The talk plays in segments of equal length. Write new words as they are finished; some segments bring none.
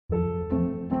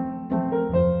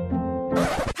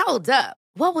Hold up.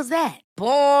 What was that?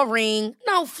 Boring.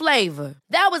 No flavor.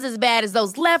 That was as bad as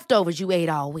those leftovers you ate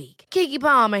all week. Keke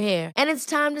Palmer here, and it's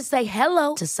time to say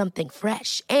hello to something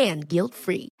fresh and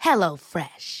guilt-free. Hello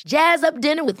Fresh. Jazz up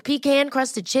dinner with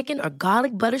pecan-crusted chicken or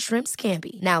garlic butter shrimp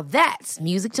scampi. Now that's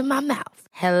music to my mouth.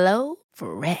 Hello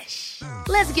Fresh.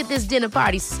 Let's get this dinner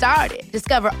party started.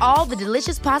 Discover all the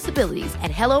delicious possibilities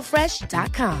at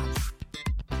hellofresh.com.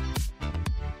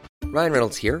 Ryan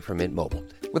Reynolds here from Mint Mobile.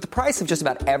 With the price of just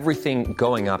about everything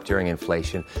going up during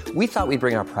inflation, we thought we'd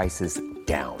bring our prices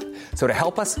down. So to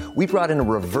help us, we brought in a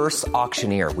reverse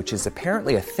auctioneer, which is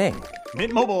apparently a thing.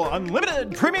 Mint Mobile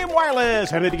Unlimited Premium Wireless.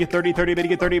 How to get 30, 30, how to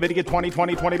get 30, how to get 20,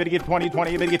 20, 20, how to get 20,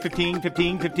 20, how to get 15,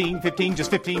 15, 15, 15,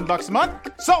 just $15 a month?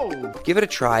 Sold! Give it a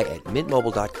try at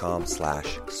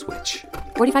mintmobile.com/switch.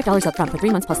 $45 up front for 3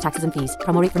 months plus taxes and fees.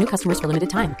 Promo rate for new customers for limited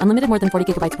time. Unlimited more than 40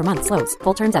 gigabytes per month. Slows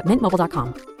full terms at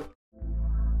mintmobile.com.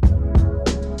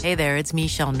 Hey there, it's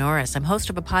Michelle Norris. I'm host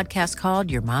of a podcast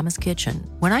called Your Mama's Kitchen.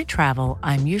 When I travel,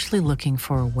 I'm usually looking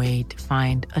for a way to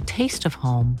find a taste of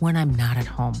home when I'm not at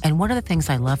home. And one of the things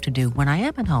I love to do when I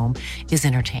am at home is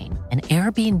entertain. And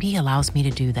Airbnb allows me to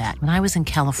do that. When I was in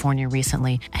California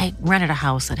recently, I rented a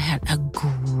house that had a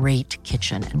great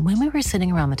kitchen. And when we were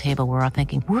sitting around the table, we were all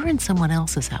thinking, we're in someone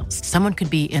else's house. Someone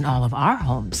could be in all of our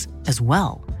homes as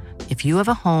well. If you have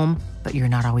a home, but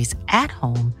you're not always at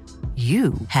home,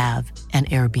 you have an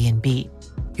Airbnb.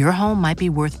 Your home might be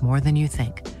worth more than you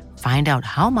think. Find out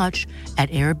how much at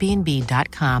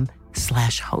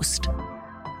airbnb.com/host.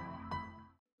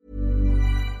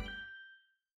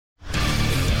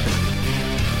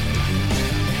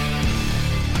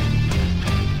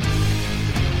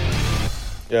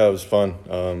 Yeah, it was fun.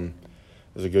 It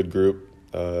was a good group.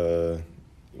 It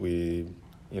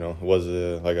was,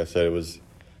 like I said, it was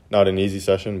not an easy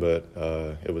session, but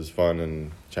it was fun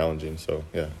and challenging, so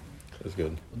yeah, it was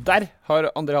good. Der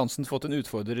har André Hansen fått en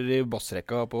utfordrer I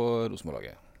bassrekka på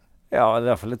Rosenborg-laget. Ja, det I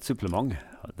hvert fall et supplement.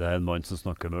 Det en mann som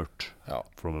snakker mørkt. Ja.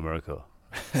 From America.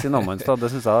 Sin navn hans da, det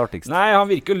synes jeg artigst. Nei, han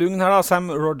virker lugn her da, Sam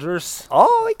Rogers.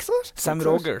 Ikke så verst. Sam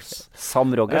Rogers.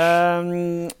 Sam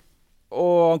Rogers.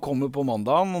 Og han kommer på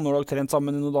mandagen, og når du har trent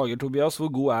sammen I noen dager, Tobias, hvor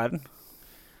god den?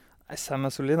 Nei, Sam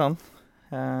solid, han.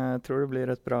 Jeg tror det blir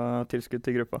et bra tilskudd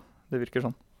til gruppa. Det virker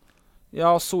sånn.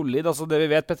 Ja, solid. Altså det vi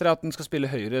vet, Petter, at han skal spille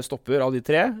høyre stopper av de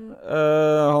tre.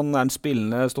 Han en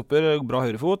spillende stopper, bra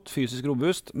høyrefot, fysisk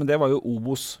robust, men det var jo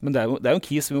Obos. Men det jo en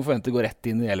keys vi må forvente gå rett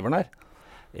inn I elveren her.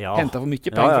 Ja. Hentet for mye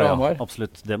penger fra Hamar.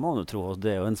 Absolutt, det må man jo tro.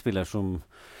 Det jo en spiller som...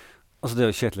 Altså det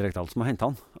jo Kjetil Rekdal som har hentet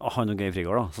han. Han og Geir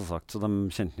Frigård da, som sagt. Så de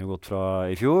kjente han jo godt fra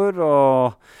I fjor,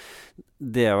 og...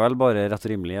 Det vel bare rett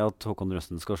og rimelig at Håkon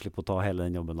Røsten skal slippe å ta hele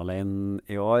den jobben alene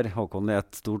I år. Håkon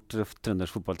et stort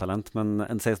trøndersk fotballtalent, men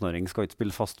en 16-åring skal ikke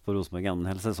spille fast på Rosenborg gjennom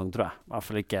hele sesong, tror jeg. I hvert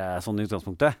fall ikke sånn I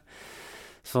utgangspunktet.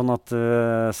 Sånn at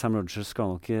Sam Rogers skal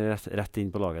nok rett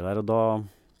inn på laget der, og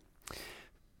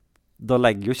da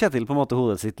legger jo Kjetil på en måte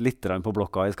hodet sitt litt på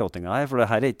blokka I scoutinga her, for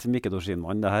det her ikke Mikke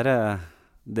Dorsin-mann, det her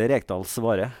det Rekdals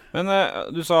vare. Men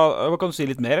du sa, hva kan du si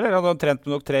litt mer, eller? Han har trent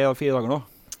med nok 3-4 dager nå.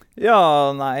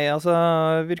 Ja, nei, altså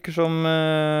virker som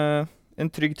en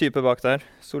trygg type bak der.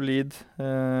 Solid,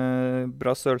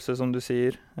 bra størrelse som du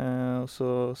sier. Og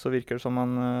så virker det som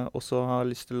han også har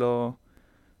lyst til å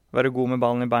være god med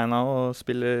ballen I beina og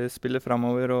spille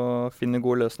fremover og finne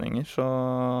gode løsninger. Så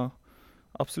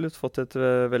absolutt fått et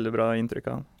veldig bra inntrykk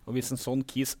av han. Og hvis en sånn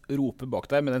kis roper bak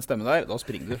deg med den stemmen der, da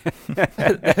springer du. Det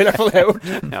I hvert fall jeg gjort.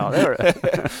 Ja, det gjør det.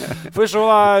 For så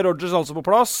Rogers altså på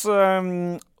plass,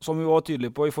 som vi var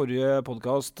tydelige på I forrige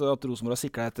podcast, at Rosenborg har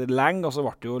sikret etter lenge, og så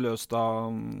ble det jo løst da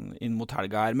inn mot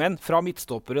helga her. Men fra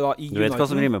midtstoppere da I United... Du vet hva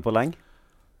som rimer på lenge?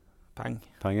 Peng.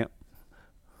 Peng, ja.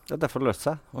 Det derfor det løst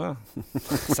seg. Ja.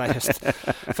 Seriøst.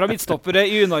 Fra midtstoppere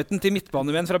I United til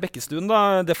midtbanemenn fra Bekkestuen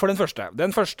da, det for den første.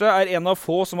 Den første en av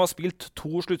få som har spilt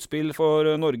 2 sluttspill for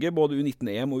Norge, både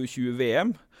U19-EM og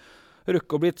U20-VM.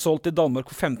 Røkke og blitt solgt til Danmark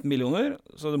for 15 millioner,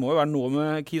 så det må jo være noe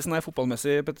med kisen her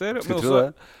fotballmessig, Petter. Men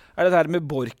også det her med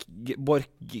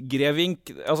Borch-Grevink,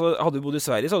 altså hadde du bodd I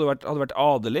Sverige, så hadde du vært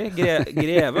adelig.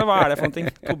 Greve, hva det for noe ting?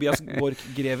 Tobias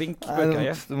Borch-Grevink.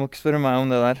 Du må ikke spørre meg om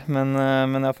det der, men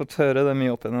jeg har fått høre det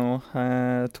mye opp igjen nå.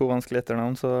 2 vanskelige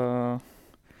etternavn, så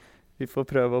vi får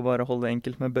prøve å bare holde det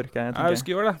enkelt med Børkeie. Jeg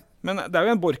skal gjøre det. Men det jo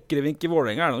en Borchgrevink I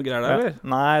Vålerenga, det noe greier der, eller?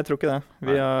 Nei, jeg tror ikke det.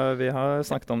 Vi har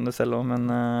snakket om det selv også, men...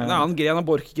 En annen gren av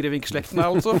Borchgrevink-slekten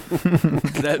her, altså.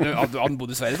 Han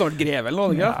bodde I Sverige, så var det greve eller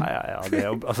noe, ikke?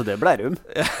 Ja, det Blærum.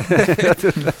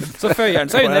 Så føyer han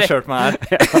seg inn I rekka.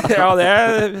 Ja, det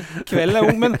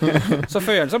kvelden ung, men så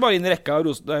føyer han seg bare inn I rekka.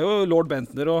 Det jo Lord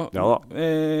Bentner og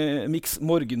Mix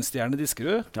Morgenstjerne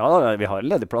Diskerud. Ja da, vi har en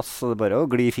ledig plass, så det bare å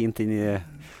gli fint inn I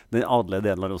den adelige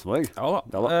delen av Rosenborg. Ja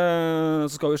da.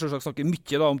 Så skal vi selvsagt snakke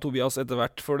mye da, om Tobias etter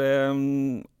hvert, for det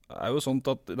jo sånt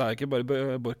at det ikke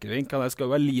bare Borchgrevink, han skal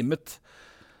jo være limet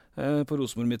på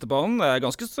Rosenborg midtbanen. Det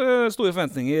ganske store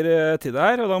forventninger til det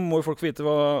her, og da må jo folk vite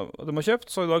hva de har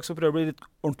kjøpt, så I dag skal vi prøve å bli litt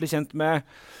ordentlig kjent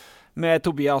med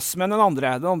Tobias. Men den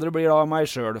andre blir da meg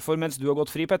selv, for mens du har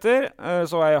gått fri, Petter,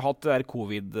 så har jeg hatt det der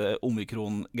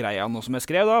covid-omikron-greia, noe som jeg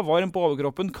skrev da, varm på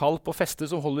overkroppen, kald på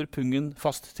festet som holder pungen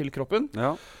fast til kroppen.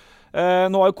 Ja.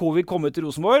 Nå har jo covid kommet til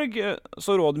Rosenborg,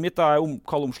 så rådet mitt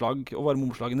kald omslag og varme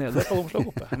omslag nede, kald omslag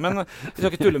oppe. Men vi skal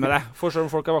ikke tulle med det, for selv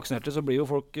om folk vaksinerte, så blir jo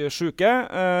folk syke.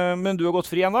 Men du har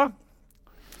gått fri igjen da?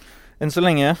 Enn så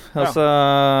lenge, altså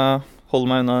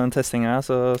hold meg unna den testingen her,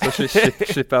 så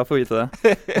slipper jeg å få vite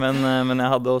det. Men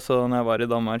jeg hadde også, når jeg var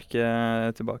I Danmark,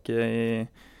 tilbake I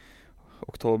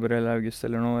oktober eller august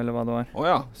eller noe, eller hva det var.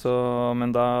 Ja. Så,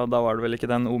 men da var det vel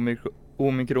ikke den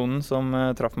omikronen som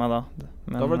traff meg da.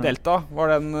 Men, da var det Delta. Var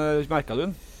den, merket du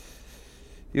den?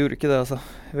 Gjorde ikke det, altså.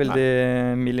 Veldig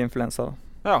mild influensa da.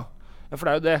 Ja, for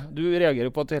det jo det. Du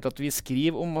reagerer på at vi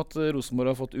skriver om at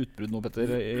Rosenborg har fått utbrudd nå,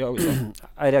 Petter, I augusten.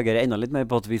 Jeg reagerer enda litt mer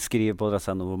på at vi skriver på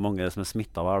adressen hvor mange som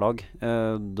smittet hver dag.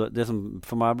 Det som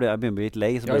for meg jeg begynner å bli litt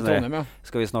lei. Så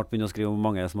skal vi snart begynne å skrive om hvor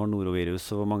mange som har norovirus,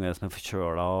 og hvor mange som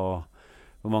forkjølet, og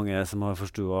hvor mange som har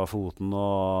forstuet foten,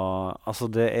 og altså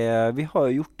vi har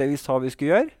jo gjort det vi sa vi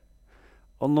skulle gjøre,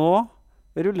 og nå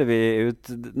ruller vi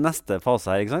ut neste fase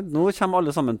her, ikke sant? Nå kommer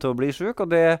alle sammen til å bli syke, og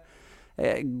det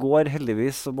går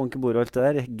heldigvis, og banker bord og alt det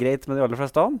der, greit med de aller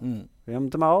fleste. Hjem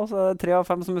til meg også, så det 3 av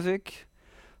 5 som syk.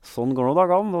 Sånn går noen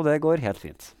dagene, og det går helt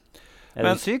fint. Du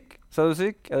syk, så du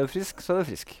syk. Du frisk, så du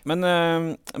frisk. Men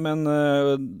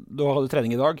du hadde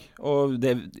trening I dag, og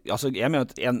jeg mener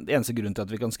at eneste grunn til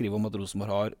at vi kan skrive om at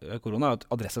Rosenborg har korona, at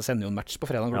Adressa sender jo en match på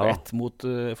fredag klokka 1 mot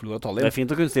Flora Tallinn. Det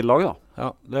fint å kunne stille lag da. Ja,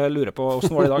 det lurer jeg på.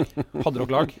 Hvordan var det I dag? Hadde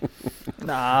dere lag?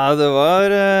 Nei,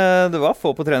 det var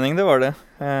få på trening, det var det.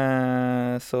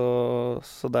 Så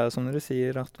det jo som dere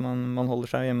sier, at man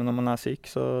holder seg hjemme når man syk,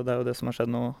 så det jo det som har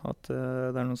skjedd nå, at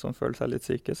det noen som føler seg litt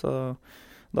syke, så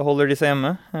da holder de seg hjemme,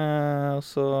 og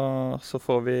så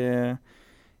får vi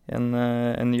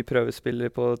en ny prøvespiller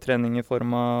på trening I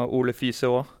form av Ole Fyse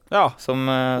også. Ja,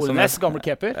 Ole Næss, gamle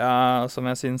keeper. Ja, som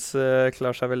jeg synes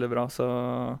klarer seg veldig bra, så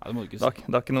det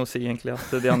har ikke noe å si egentlig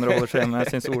at de andre holder seg hjemme.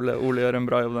 Jeg synes Ole gjør en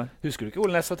bra jobb der. Husker du ikke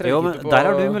Ole Næss var trenerkeeper på... Der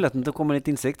har du muligheten til å komme litt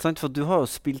innsikt, sant? For du har jo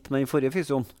spilt med den forrige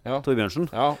fysioen, Torbjørnsen,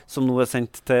 som nå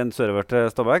sendt til en sørover til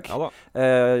Stabæk,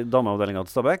 dameavdelingen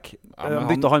til Stabæk.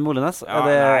 Bytta han med Ole Næss?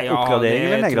 Det oppgradering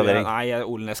eller nedgradering? Nei,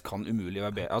 Ole Næss kan umulig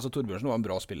være bedre. Altså, Torbjørnsen var en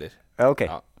bra spiller. Ja, ok.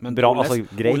 Men bra, altså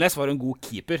greit. Ole Næss var en god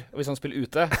keeper, og hvis han spiller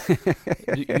ute,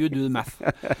 you do the math.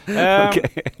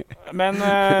 Men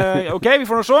ok, vi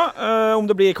får nå se om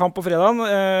det blir kamp på fredagen,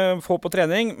 få på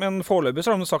trening, men foreløpig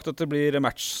så har de sagt at det blir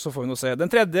match, så får vi nå se. Den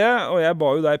tredje, og jeg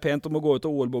ba jo deg pent om å gå ut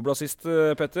av OL-bobla sist,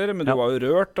 Petter, men du var jo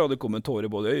rørt, og det kom en tåre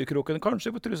både I øyekroken,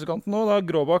 kanskje på trusekanten nå, da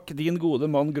Gråbakk, din gode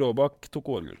mann Gråbakk,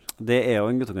 tok OL-gull. Det jo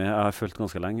en guttunge jeg har følt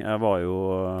ganske lenge. Jeg var jo...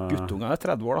 Guttunge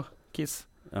 30 år da, Kiss.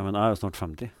 Ja, men jeg jo snart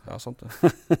 50. Ja, sant det.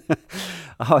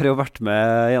 Jeg har jo vært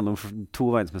med gjennom 2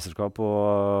 verdensmesterskap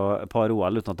og et par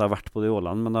OL uten at jeg har vært på de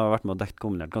OL-ene, men jeg har vært med og dekt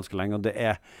kombinert ganske lenge, og det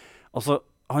altså,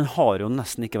 han har jo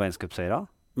nesten ikke verdenscupseiere,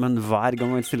 men hver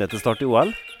gang han stiller til start I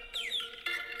OL,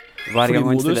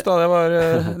 Flymodus da, det var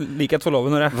likhet for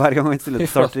loven, hver gang han stiller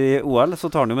til start I OL,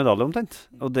 så tar han jo medalje omtrent,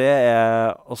 og det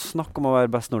å snakke om å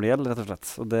være best når det gjelder, rett og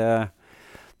slett, og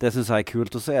det synes jeg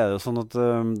kult, og så det jo sånn at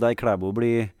der Klæbo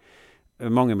blir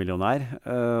mangemillionær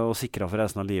og sikret for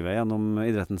resten av livet gjennom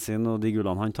idretten sin og de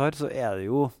gullene han tar, så det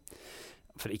jo,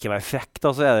 for ikke å være frekk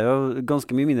da, så det jo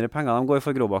ganske mye mindre penger de går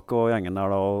for Gråbakk og gjengen der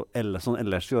da, og sånn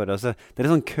ellers I året, så det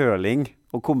sånn curling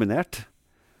og kombinert.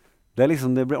 Det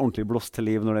liksom, det blir ordentlig blåst til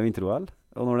liv når det vinter-OL,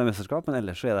 og når det mesterskap, men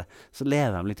ellers så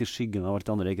lever de litt I skyggen av alt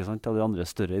det andre, ikke sant, av de andre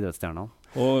større idrettsstjernene.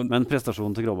 Men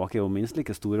prestasjonen til Gråbakk jo minst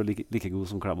like stor og like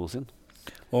god som Klæbo sin.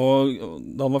 Og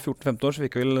da han var 14-15 år så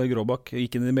fikk vel Gråbakk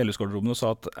gikk inn I Melhusgarderoben og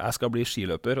sa at jeg skal bli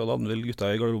skiløper, og da hadde vel gutta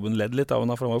I garderoben ledd litt av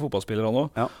henne, for han var jo fotballspiller han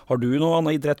også. Har du noe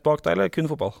annen idrett bak deg, eller kun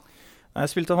fotball?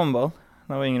 Jeg spilte håndball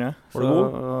da jeg var yngre. Var du god?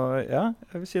 Ja,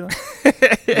 jeg vil si det.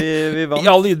 Vi vant. I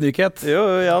all ydmykhet? Jo,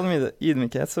 I all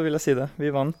ydmykhet så vil jeg si det.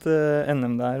 Vi vant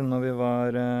NM der når vi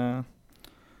var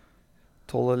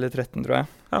 12 eller 13, tror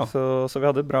jeg. Ja. Så vi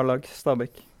hadde et bra lag,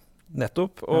 Stabæk.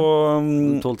 Nettopp. Og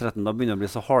 12-13, da begynner det å bli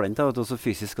så hardent og så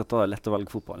fysisk at det er lett å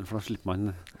velge fotballen, for da slipper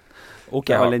man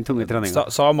all den tunge treningen.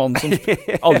 Sa mannen som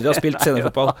aldri har spilt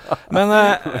seniorfotball.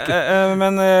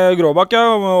 Men Gråbakk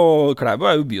og Klæbo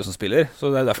er jo Byo som spiller,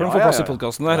 så det er derfor de får plass i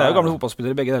podcasten der. Det er jo gamle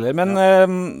fotballspillere begge deler. Men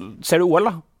ser du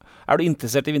OL da? Er du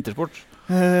interessert i vintersport?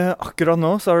 Akkurat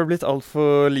nå så har det blitt alt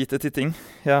for lite titting.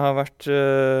 Jeg har vært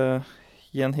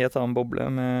i en helt annen boble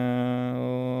med å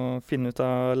finne ut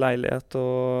av leilighet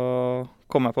og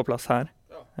komme meg på plass her.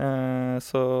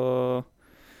 Så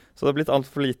det har blitt alt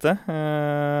for lite.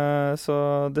 Så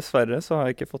dessverre så har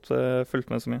jeg ikke fått fulgt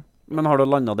med så mye. Men har du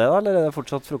landet det da, eller er det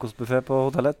fortsatt frokostbuffé på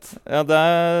hotellet? Ja, det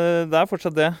er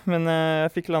fortsatt det, men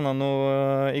jeg fikk landet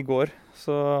noe i går,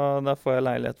 så da får jeg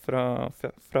leilighet fra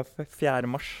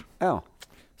 4. mars. Ja.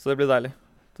 Så det blir deilig.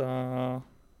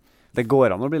 Det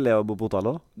går an å bli Leo og bo på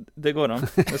hotellet da? Det går an.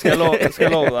 Det skal jeg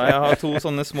love deg. Jeg har 2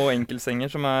 sånne små enkeltsenger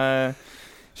som er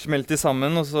smelt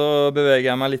sammen, og så beveger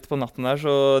jeg meg litt på natten der,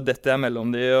 så detter jeg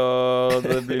mellom de, og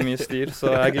det blir mye styr. Så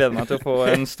jeg gleder meg til å få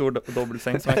en stor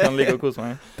dobbeltseng som jeg kan ligge og kose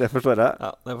meg i. Det forstår jeg.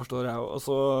 Ja, det forstår jeg. Og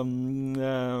så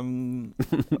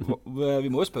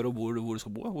vi må jo spørre hvor du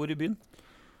skal bo. Hvor i byen?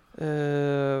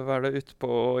 Hva er det ute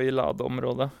på i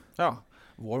Lade-området? Ja,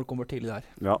 Vår kommer tidlig der.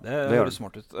 Ja, det høres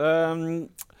smart ut.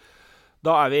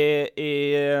 Da er vi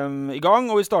i gang,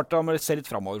 og vi starter med å se litt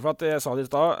fremover. For at jeg sa det i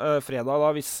stad, fredag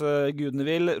da, hvis gudene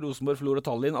vil, Rosenborg forlorer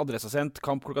Tallinn, adressasendt,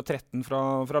 kamp klokka 13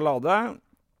 fra Lade.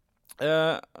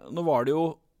 Nå var det jo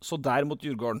så der mot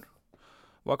Djurgården.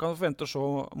 Hva kan du forvente å se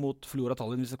mot Flora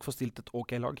Tallinn hvis du får stilt et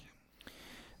ok lag?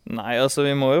 Nei, altså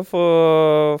vi må jo få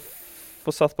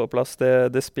satt på plass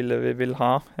det spillet vi vil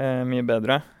ha, mye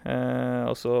bedre.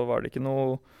 Og så var det ikke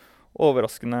noe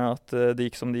overraskende at det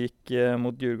gikk som det gikk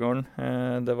mot Djurgården.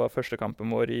 Det var første kampen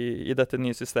vår i dette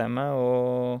nye systemet,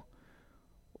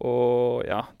 og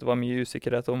ja, det var mye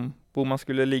usikkerhet om hvor man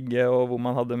skulle ligge og hvor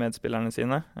man hadde medspillerne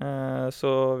sine.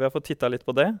 Så vi har fått tittet litt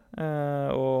på det,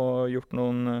 og gjort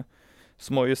noen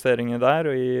små justeringer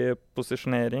der, og i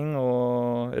posisjonering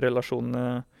og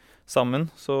relasjonene sammen.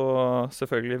 Så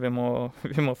selvfølgelig, vi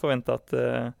må forvente at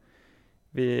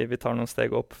vi tar noen steg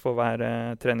opp for hver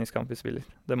treningskamp vi spiller.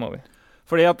 Det må vi.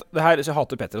 Fordi at det her, så jeg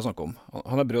hater Petter å snakke om.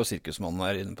 Han er brød- og sirkusmannen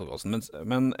her inne på podcasten,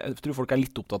 men jeg tror folk er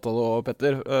litt opptatt av det også,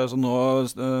 Petter. Så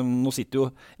nå sitter jo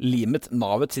limet,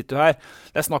 navet sitter jo her.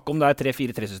 Det er snakk om det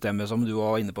 3-4-3-systemet som du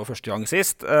var inne på første gang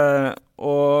sist.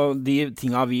 Og de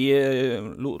tingene vi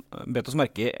bet oss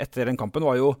merke i etter den kampen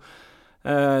var jo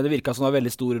det virket som det var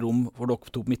veldig store rom for dere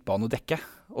to på midtbanen å dekke.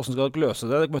 Hvordan skal dere løse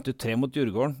det? Dere møtte 3 mot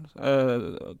Djurgården.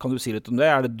 Kan du si litt om det?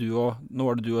 Nå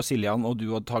var det du og Siljan og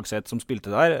du og Tagseth som spilte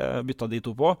der. Bytta de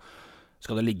 2 på.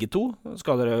 Skal det ligge 2?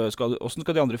 Hvordan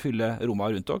skal de andre fylle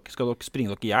rommet rundt dere? Skal dere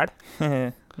springe dere i hjel?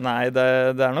 Nei, det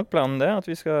er nok planen det, at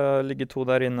vi skal ligge 2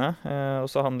 der inne.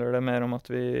 Og så handler det mer om at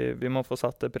vi må få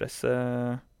satt det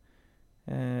presset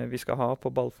vi skal ha på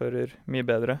ballfører mye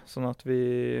bedre, sånn at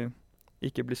vi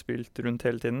ikke blir spilt rundt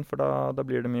hele tiden, for da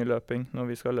blir det mye løping når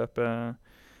vi skal løpe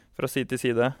fra side til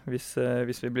side, hvis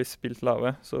vi blir spilt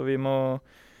lave. Så vi må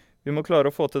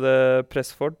klare å få til det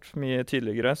presset mye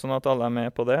tydeligere, sånn at alle er med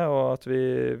på det, og at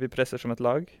vi presser som et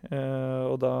lag.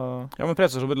 Og da ja, men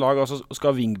presser som et lag, altså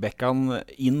skal wingbackene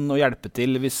inn og hjelpe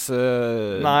til hvis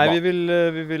Nei, vi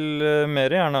vil mer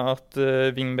gjerne at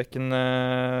wingbackene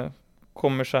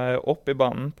kommer seg opp i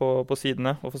banen på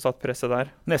sidene og får satt presset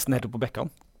der. Nesten helt opp på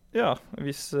bekkene? Ja,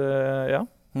 hvis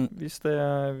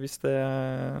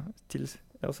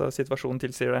situasjonen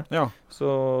tilsier det. Ja.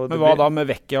 Men hva da med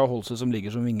Vecchia og Holse som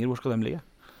ligger som vinger? Hvor skal de ligge?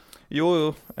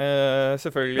 Jo,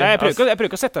 selvfølgelig. Nei, jeg prøver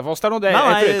ikke å sette deg fast her nå. Jeg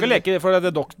prøver ikke å leke, for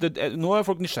nå er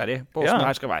folk nysgjerrig på hvordan det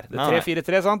her skal være. Det er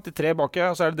 3-4-3, sant? De 3 bak,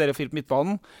 og så er det dere 4 på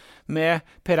midtbanen, med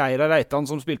Pereira Reitan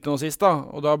som spilte nå sist da,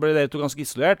 og da ble dere 2 ganske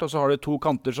isolert, og så har du 2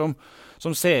 kanter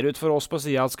som ser ut for oss på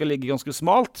siden at skal ligge ganske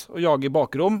smalt, og jage i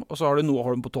bakrom, og så har du Noah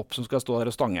Holm på topp som skal stå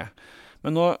der og stange.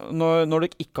 Men når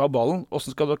dere ikke har ballen,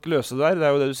 hvordan skal dere løse det der? Det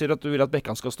er jo det du sier, at du vil at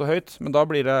bekkene skal stå høyt, men da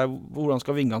blir det, hvordan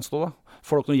skal vingene stå da?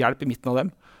 Får dere noe hjelp i midten av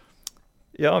dem?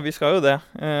 Ja, vi skal jo det,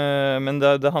 men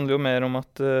det handler jo mer om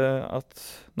at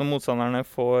når motstanderne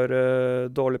får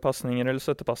dårlige passninger eller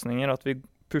støttepasninger, at vi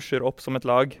pusher opp som et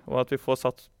lag, og at vi får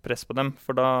satt press på dem,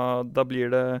 for da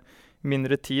blir det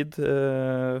mindre tid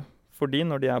for de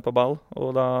når de er på ball,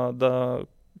 og da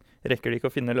rekker de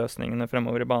ikke å finne løsningene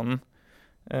fremover i banen.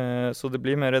 Så det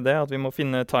blir mer det at vi må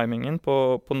finne timingen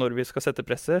på når vi skal sette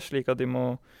presset, slik at de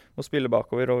må spille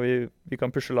bakover, og vi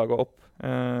kan pushe laget opp.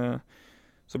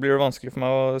 Så blir det vanskelig for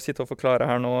meg å sitte og forklare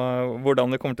her nå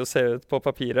hvordan det kommer til å se ut på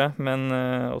papiret, men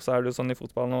også er det jo sånn i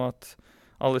fotball nå at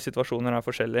alle situasjoner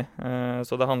forskjellige.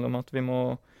 Så det handler om at vi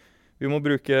må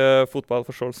bruke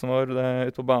fotballforståelsen vår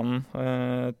ute på banen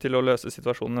til å løse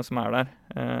situasjonene som der.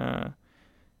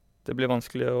 Det blir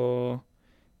vanskelig å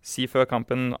si før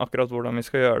kampen akkurat hvordan vi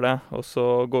skal gjøre det, og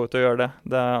så gå ut og gjøre det.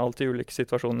 Det alltid ulike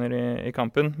situasjoner i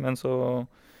kampen, men så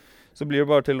blir det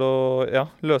bare til å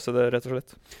løse det, rett og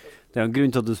slett. Det en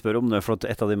grunn til at du spør om det, for at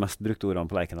et av de mest brukte ordene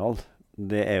på Lerkendal,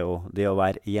 det jo det å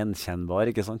være gjenkjennbar,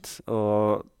 ikke sant?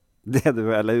 Og det du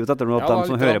er ute etter nå, at de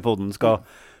som hører på den skal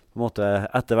på en måte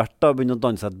etter hvert da begynne å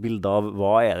danne seg et bilde av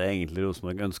hva det egentlig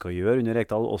Rosenborg ønsker å gjøre under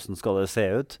Rekdal, hvordan skal det se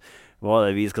ut, hva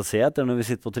det vi skal se etter når vi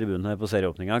sitter på tribunen her på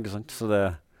serieåpningen, ikke sant? Så det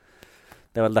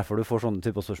vel derfor du får sånne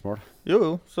typer spørsmål.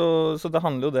 Jo, så det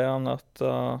handler jo det om at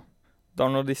da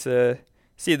når disse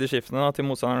sideskiftene til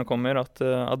motstanderne kommer, at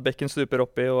bekken stuper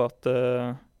oppi, og at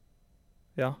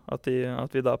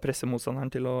vi da presser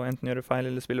motstanderen til å enten gjøre feil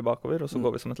eller spille bakover, og så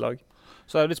går vi som et lag.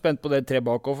 Så jeg litt spent på det 3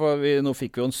 bakover, for nå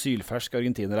fikk vi jo en sylfersk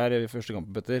argentiner her i første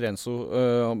kampen, Petter, Renzo.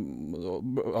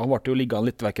 Han ble jo liggende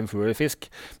litt vekk en fugl eller fisk,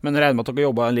 men jeg regner med at dere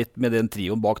jobber litt med den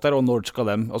trioen bak der, og når skal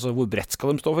de, altså hvor bredt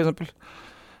skal de stå for eksempel?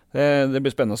 Det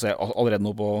blir spennende å se allerede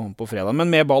nå på fredag. Men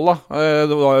med ball da,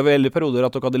 det var jo veldig perioder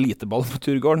at dere hadde lite ball på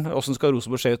Turgården. Hvordan skal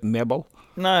Rosenborg se ut med ball?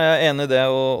 Nei, jeg enig i det,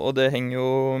 og det henger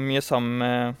jo mye sammen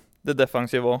med det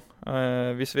defensive også.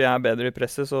 Hvis vi bedre i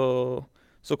presset, så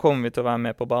kommer vi til å være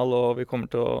med på ball, og vi kommer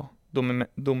til å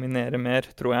dominere mer,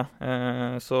 tror jeg.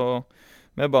 Så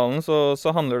med ballen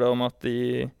så handler det om at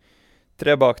de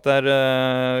 3 bak der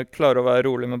klarer å være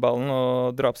rolig med ballen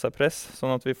og dra på seg press, sånn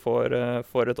at vi får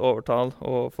et overtall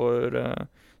og får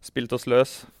spilt oss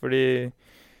løs. Fordi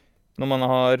når man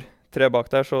har 3 bak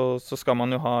der, så skal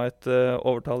man jo ha et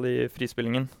overtall i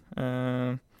frispillingen.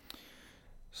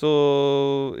 Så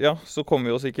kommer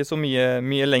vi oss ikke så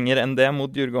mye lenger enn det mot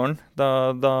Djurgården.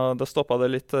 Da stoppet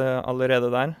det litt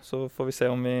allerede der, så får vi se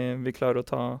om vi klarer å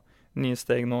ta nye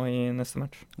steg nå i neste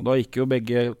match. Og da gikk jo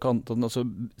begge kantene, altså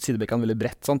sidebekkene veldig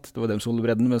bredt, sant? Det var dem som holdt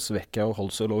bredden, mens Vekka og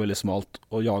Holse lå veldig smalt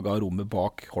og jaget rommet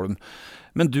bak Holm.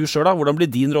 Men du selv da, hvordan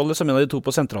blir din rolle som en av de 2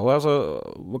 på sentrale? Altså,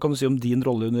 hva kan du si om din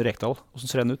rolle under Rekdal?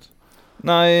 Hvordan ser den ut?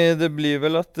 Nei, det blir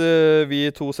vel at vi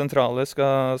 2 sentrale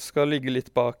skal ligge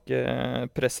litt bak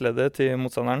pressleddet til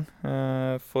motstanderen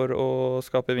for å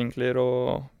skape vinkler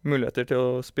og muligheter til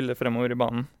å spille fremover i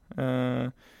banen.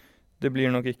 Det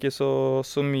blir nok ikke så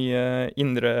mye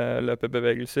indre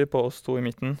løpebevegelser på oss 2 i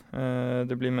midten.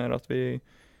 Det blir mer at vi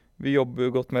jobber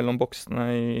godt mellom boksene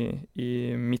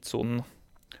i midtsonen.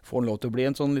 Får han lov til å bli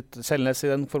en sånn litt Selnes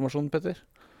i den formasjonen, Petter?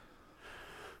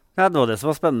 Ja, det var det som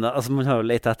var spennende. Altså, man har jo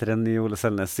lett etter en ny Ole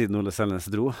Selnes siden Ole Selnes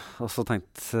dro. Og så var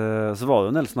det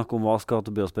jo en del snakk om hva skal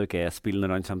Tobias Børke spille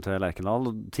når han kommer til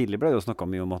Lerkendal. Tidlig ble det jo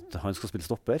snakket mye om at han skal spille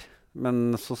stopper.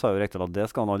 Men så sa jo Rekdal at det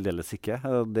skal han aldeles ikke.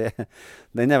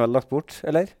 Den vel lagt bort,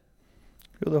 eller?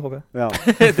 Jo, det håper jeg. Ja.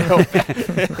 Det håper jeg.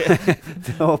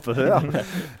 Det håper du, ja.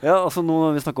 Ja, altså nå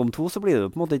når vi snakker om 2, så blir det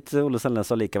jo på en måte ikke Ole Selnes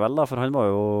allikevel, da, for han var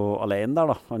jo alene der,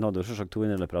 da. Han hadde jo selvsagt 2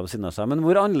 innløpere ved siden av seg. Men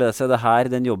hvor annerledes det her,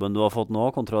 den jobben du har fått nå,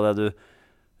 kontra det du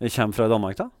kommer fra i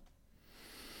Danmark, da?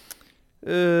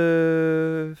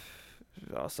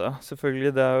 Altså,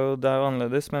 selvfølgelig, det er jo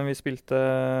annerledes, men vi spilte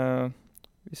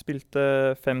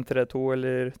 5-3-2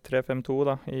 eller 3-5-2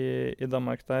 da, i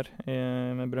Danmark der,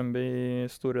 med Brøndby i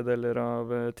store deler av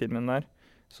tiden min der.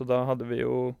 Så da hadde vi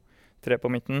jo 3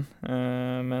 på midten,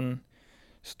 men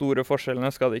store forskjellene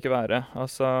skal det ikke være.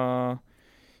 Altså,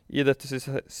 i dette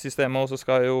systemet også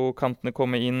skal jo kantene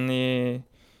komme inn i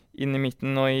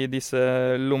midten og i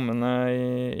disse lommene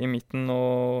i midten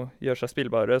og gjøre seg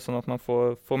spillbare, sånn at man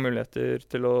får muligheter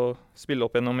til å spille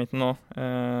opp gjennom midten nå.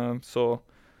 Så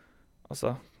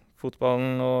altså,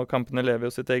 fotballen og kampene lever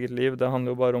jo sitt eget liv. Det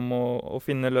handler jo bare om å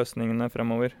finne løsningene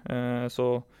fremover.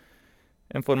 Så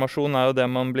en formasjon jo det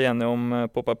man blir enige om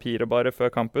på papiret bare før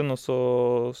kampen,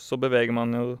 og så beveger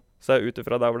man jo seg ut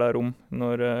ifra der hvor det rom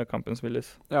når kampen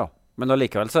spilles. Ja, men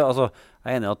allikevel så, altså,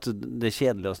 jeg enig i at det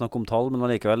kjedelig å snakke om tall, men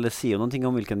allikevel, det sier jo noen ting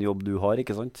om hvilken jobb du har,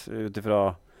 ikke sant? Ut ifra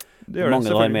mange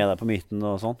du har med deg på midten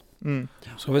og sånn.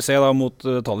 Så vi se da mot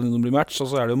tallene når det blir match, og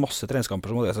så det jo masse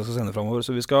treningskamper som Odessa skal sende fremover,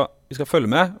 så vi skal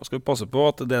følge med, og skal vi passe på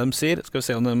at det de sier, skal vi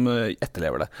se om de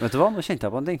etterlever det. Vet du hva, nå kjente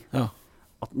jeg på en ting. Ja.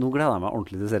 At nå gleder jeg meg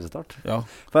ordentlig til seriestart. Ja.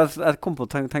 For jeg kom på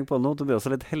å tenke på det nå, Tobias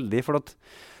litt heldig, for at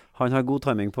han har god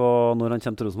timing på når han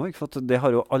kommer til Rosenborg, for at det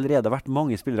har jo allerede vært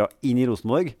mange spillere inn i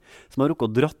Rosenborg som har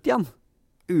rukket å dratt igjen,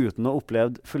 uten å ha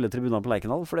opplevd fulle tribuner på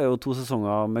Lerkendal, for det jo 2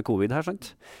 sesonger med covid her,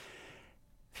 sant?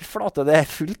 Fy flate, det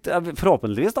fullt,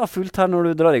 forhåpentligvis da, fullt her når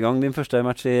du drar i gang din første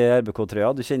match i RBK-trøya.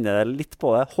 Du kjenner litt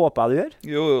på det, håper jeg du gjør?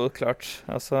 Jo, klart.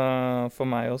 Altså, for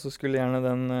meg også skulle gjerne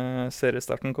den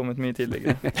seriestarten kommet mye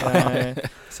tidligere. Jeg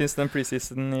synes den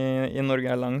preseason i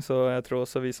Norge lang, så jeg tror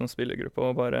også vi som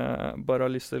spillergruppe bare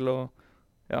har lyst til å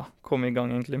komme i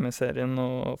gang egentlig med serien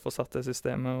og få satt det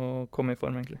systemet og komme i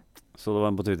form egentlig. Så det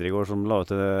var en på Twitter i går som la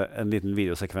ut en liten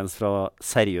videosekvens fra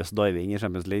seriøs diving i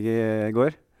Champions League i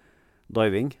går.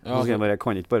 Diving. Så skal jeg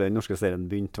kan ikke bare den norske serien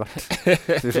begynne tvert.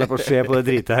 Så vi slipper å se på det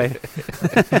dritet her.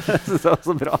 Så det var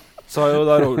så bra. Så har jo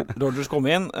da Rogers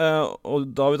kommet inn, og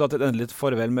da har vi tatt et endelig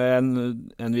farvel med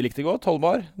en vi likte godt,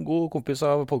 Holmar. God kompis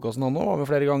av podcasten han nå, var med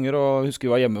flere ganger, og husker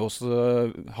vi var hjemme hos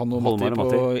han og Matti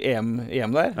på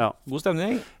EM der. Ja. God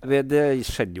stemning. Det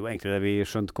skjedde jo egentlig det vi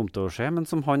skjønte kom til å skje, men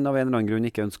som han av en eller annen grunn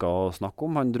ikke ønsket å snakke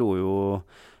om. Han dro jo...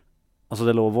 Altså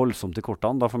det lå voldsomt i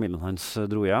kortene da familien hans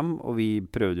dro hjem, og vi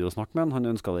prøvde jo å snakke med han.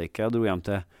 Han ønsket det ikke, dro hjem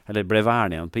til, eller ble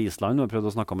værende igjen på Island, og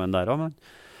prøvde å snakke med han der også,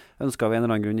 men ønsket av en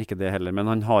eller annen grunn ikke det heller. Men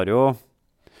han har jo,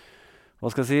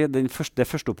 hva skal jeg si, det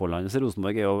første oppholdet hans i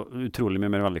Rosenborg er jo utrolig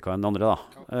mye mer vellykket enn det andre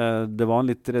da. Det var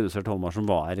en litt redusert Holmar som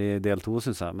var her i del 2,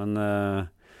 synes jeg, men...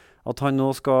 At han nå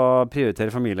skal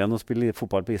prioritere familien og spille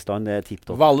fotball på Island, det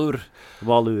tipptopp. Valur.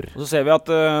 Og så ser vi at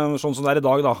sånn som det i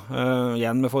dag da,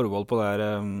 igjen med forhold på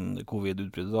det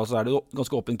covid-utbruddet, da, så det jo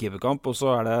ganske åpen keeperkamp, og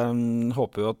så det,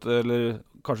 håper vi at, eller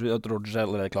kanskje at Rogers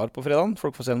er klar på fredagen,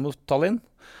 folk får se den mot Tallinn.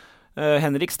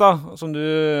 Henriks da, som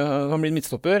han blir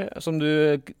midtstopper, som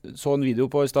du så en video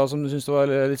på i sted som du synes det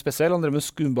var litt spesiell. Han drev med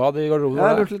skumbad i garderoben.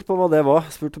 Jeg lurte litt på hva det var.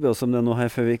 Spurte Tobias om det nå her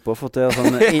før vi gikk på. Fått det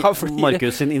sånn,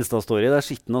 Markus sin Insta-story, der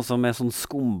sitter han også med sånn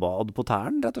skumbad på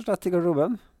tæren, rett og slett, i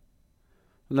garderoben.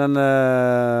 Men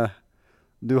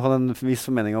du hadde en viss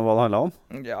formening om hva det handlet om.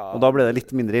 Ja. Og da ble det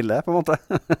litt mindre ille, på en måte.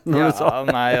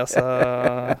 Nei,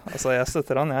 altså jeg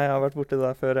støtter han. Jeg har vært borti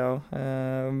det før, jeg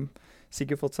også.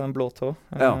 Sikkert fått seg en blåtå.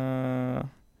 Ja.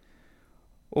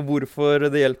 Og hvorfor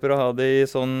det hjelper å ha det i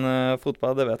sånn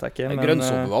fotball, det vet jeg ikke.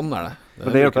 Grønnsåpevann det.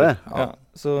 Men det hjelper det? Ja.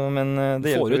 Så, men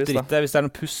det hjelper får ut dritt hvis det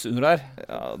noe puss under der.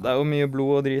 Ja, det jo mye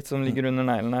blod og drit som ligger under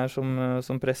neglen her,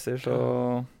 som presser, så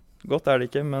godt det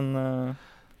ikke, men...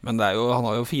 Men det jo, han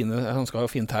skal ha jo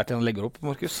fint her til han legger opp,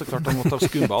 Markus. Så klart han må ta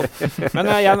skumball. Men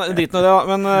dritten av det da.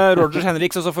 Men Rogers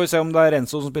Henrik, så får vi se om det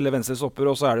Renzo som spiller venstre stopper,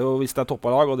 og så det jo, hvis det toppa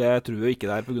lag, og det tror vi ikke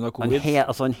det på grunn av covid.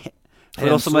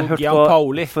 For oss som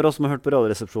har hørt på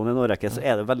radioresepsjonen i Norge, så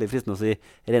det veldig fristende å si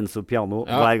Renzo Piano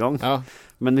hver gang. Ja.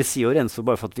 Men vi sier jo Renzo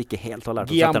bare for at vi ikke helt har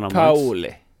lært oss etternavnet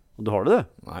hans. Og du har det,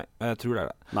 du? Nei, jeg tror det.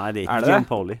 Nei, det ikke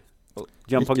Gianpaoli.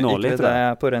 Gianpagnoli, tror jeg.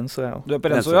 Jeg på Renzo, ja. Du på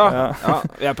Renzo, ja? Ja,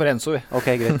 vi på Renzo, vi. Ok,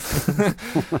 greit.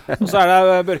 Og så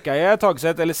det Børkeie,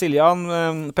 Tagseth eller Siljan,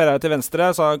 Per til venstre,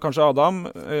 så kanskje Adam,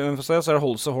 så det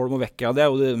Holse, Holm og Vecchia. Det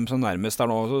jo det som nærmest der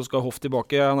nå. Så skal Hoff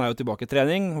tilbake, han jo tilbake i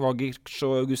trening. Vagic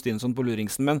og Augustinsson på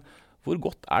Luringsen, men hvor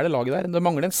godt det laget der? Det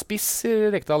mangler en spiss i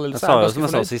Rekdal. Jeg sa jo som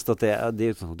jeg sa sist at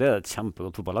det et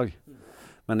kjempegodt fotballag.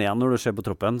 Men igjen, når du ser på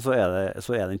troppen, så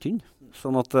den tynn.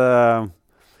 Sånn at...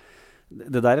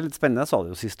 Det der litt spennende, jeg sa det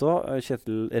jo sist også.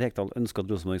 Kjetil Rekdal ønsker at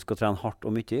Rosenborg skal trene hardt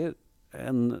og mye.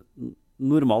 En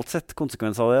normalt sett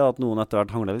konsekvens av det at noen etter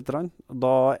hvert hangler litt.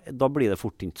 Da blir det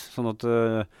fort tynt. Sånn at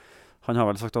han har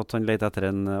vel sagt at han leter etter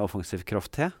en offensiv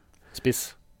kraft til. Spiss.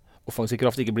 Offensiv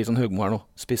kraft, ikke bli sånn Høgmo her nå.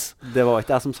 Spiss. Det var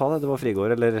ikke jeg som sa det, det var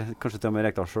Frigård, eller kanskje til og med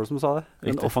Rekdal selv som sa det.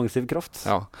 En offensiv kraft.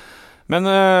 Ja. Men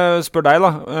spør deg da,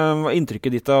 hva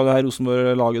inntrykket ditt av det her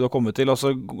Rosenborg-laget du har kommet til?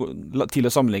 Altså, til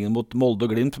å sammenligne mot Molde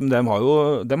og Glimt, men de har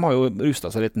jo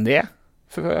rustet seg litt ned,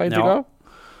 inntrykket av.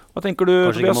 Hva tenker du, Tobias?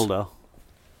 Kanskje ikke Molde, ja.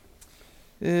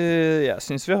 Jeg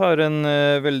synes vi har en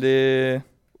veldig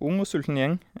ung og sulten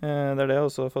gjeng. Det det jeg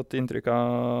også har fått inntrykk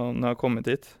av når jeg har kommet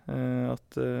hit.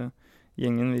 At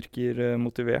gjengen virker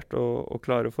motivert og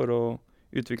klare for å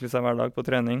utvikle seg hver dag på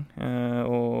trening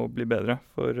og bli bedre.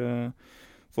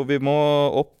 For vi må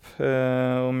opp,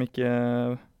 om ikke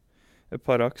et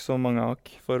par hakk, så mange hakk,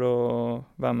 for å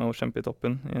være med og kjempe i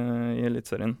toppen i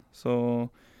Elitserien.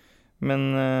 Men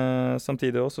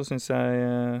samtidig også synes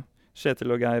jeg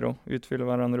Kjetil og Geir utfyller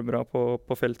hverandre bra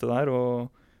på feltet der, og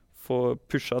få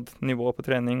pushet nivået på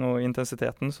trening og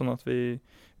intensiteten, sånn at vi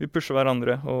pusher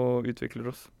hverandre og utvikler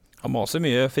oss. Han maser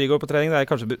mye Frigård på trening, det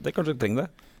kanskje trenger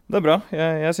det. Det bra,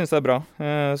 jeg synes det bra.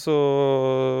 Så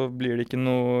blir det ikke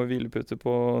noe hvilepute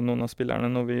på noen av spillerne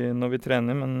når vi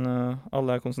trener, men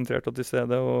alle konsentrert og til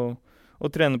stede og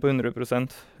trener på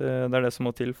 100%. Det det som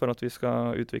må til for at vi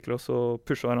skal utvikle oss og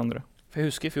pushe hverandre. For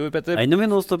jeg husker i fjor, Petter. Når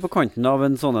vi nå står på kanten av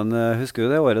en sånn, husker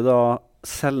du det året da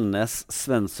Selnes,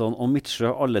 Svensson og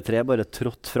Midtsjø, alle tre bare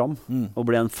trådt fram og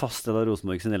ble en fast del av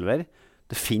Rosenborg sin elver?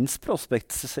 det finnes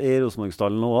prospects i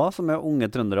Rosenborgsdalen nå også, som unge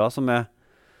trøndere, som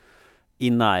i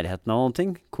nærheten av noen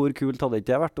ting. Hvor kult hadde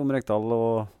ikke det vært om Rekdal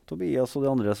og Tobias og de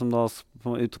andre som da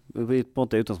på en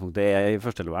måte i utgangspunktet i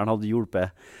førsteelveren hadde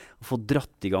hjulpet å få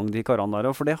dratt i gang de karene der.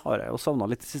 Og for det har jeg jo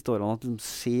savnet litt de siste årene, at de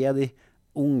ser de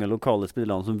unge lokale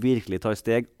spillerne som virkelig tar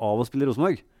steg av å spille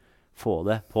Rosenborg. Få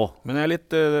det på. Men jeg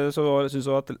synes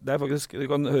også at det faktisk, det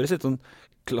kan høres litt sånn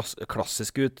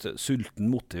klassisk ut,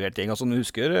 sulten, motivert gjeng. Altså,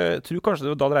 jeg tror kanskje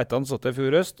det var Dahl Reitan som satt der i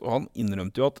fjor høst, og han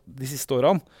innrømte jo at de siste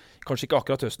årene, kanskje ikke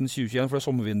akkurat høsten 2021, for det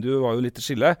sommervinduet var jo litt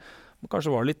skille, men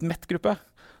kanskje var det litt mett gruppe.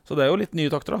 Så det er jo litt nye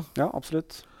takter da. Ja,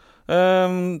 absolutt.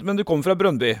 Men du kommer fra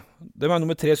Brøndby. Det var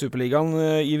nummer 3 i Superligaen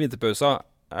i vinterpausa.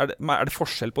 Er det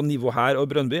forskjell på nivå her og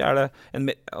Brøndby? Hva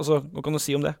kan du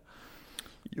si om det?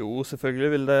 Jo, selvfølgelig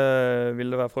vil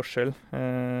det være forskjell.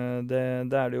 Det er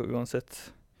det jo uansett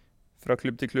fra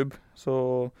klubb til klubb. Så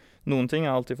noen ting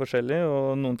er alltid forskjellig,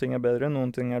 og noen ting er bedre,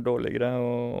 noen ting er dårligere,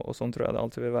 og sånn tror jeg det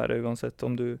alltid vil være, uansett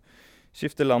om du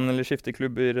skifter land eller skifter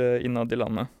klubber innad i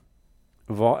landet.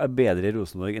 Hva er bedre i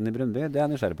Rosenborg enn i Brøndby? Det er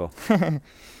jeg nysgjerrig på.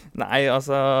 Nei,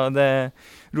 altså,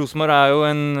 Rosenborg er jo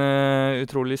en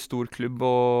utrolig stor klubb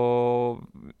og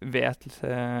vet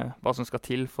hva som skal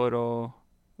til for å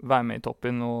være med i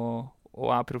toppen og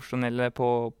er profesjonelle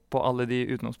på alle de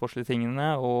utenomsportslige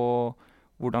tingene og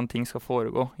hvordan ting skal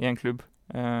foregå i en klubb.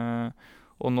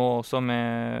 Og nå også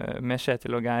med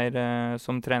Kjetil og Geir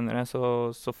som trenere,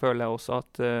 så føler jeg også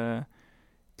at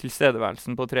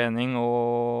tilstedeværelsen på trening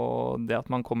og det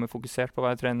at man kommer fokusert på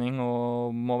hver trening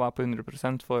og må være på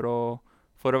 100% for å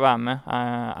være med,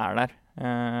 er der.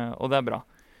 Og det er bra.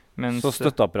 Så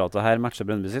støtteapparatet her matcher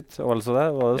Brøndby sitt? Altså det,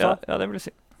 var det så? Ja, det vil jeg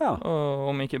si. Ja.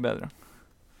 Og om ikke bedre.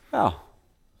 Ja.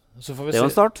 Det er jo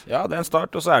en start. Ja, det er en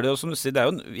start, og så er det jo, som du sier,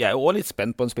 jeg er jo også litt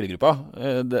spent på en spillergruppa.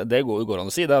 Det går an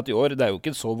å si, det at i år, det er jo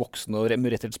ikke så voksen og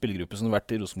rettert spillergruppe som det har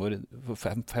vært i Rosenborg for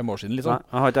 5 år siden, liksom. Nei,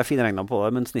 jeg har ikke finregnet på det,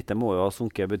 men snittet må jo ha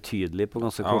sunket betydelig på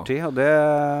ganske kort tid, og det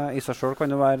i seg selv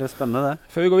kan jo være spennende,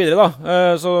 det. Før vi går videre da,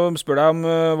 så spør jeg om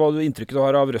hva inntrykket du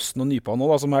har av Røsten og Nypa nå,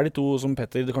 da, som er de to som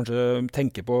Petter kanskje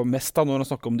tenker på mest da, når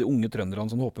han snakker om de unge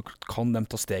trønderne som håper kan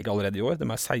dem ta steg allerede i år. De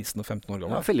er 16 og 15 år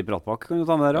gamle. Ja, Philip Brattbakk kan du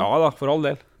ta med der, ja. Ja da, for all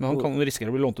del. Men han kan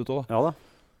risikere å bli lånt ut også, da. Ja da.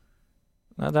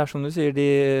 Nei, det er som du sier,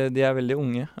 de er veldig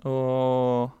unge,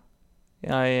 og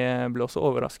jeg ble også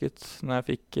overrasket når jeg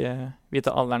fikk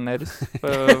vite alderen deres.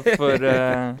 For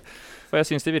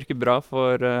jeg synes de virker bra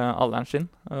for alderen sin,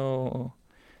 og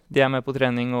de er med på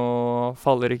trening og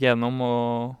faller ikke gjennom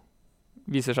og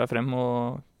viser seg frem,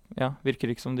 og ja, virker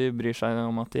ikke som de bryr seg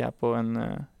om at de er på en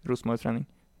Rosenborg-trening.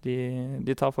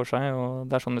 De tar for seg, og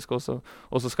det er sånn det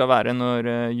også skal være når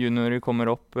juniorer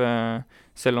kommer opp.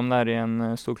 Selv om det er i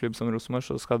en stor klubb som Rosenborg,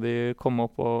 så skal de komme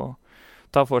opp og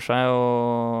ta for seg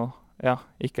og ja,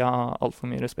 ikke ha alt for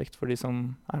mye respekt for de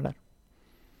som er der.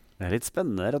 Det er litt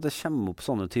spennende at det kommer opp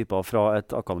sånne typer fra et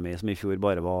akademi som i fjor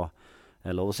bare var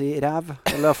lov å si ræv,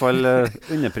 eller i hvert fall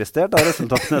underprestert av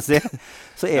resultatmessig.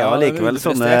 Så er det likevel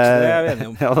sånne... Det er vi enige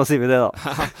om. Ja, da sier vi det da.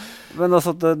 Men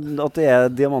altså at det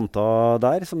er diamanter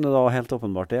der, som det da helt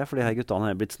åpenbart er, for de her guttene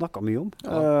har blitt snakket mye om.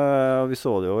 Ja. Vi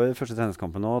så det jo i første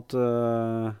treningskampen nå,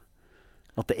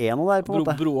 at det er noe der på en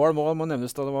måte. Broholm må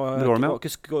nevnes da, det var ikke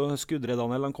skuddredd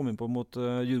Daniel, han kom inn på mot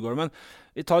Djurgården, men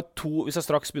vi tar hvis jeg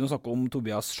straks begynner å snakke om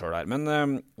Tobias selv her, men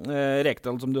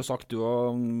Rekdal, som du har sagt du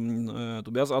og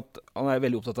Tobias, at han er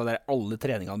veldig opptatt av det, alle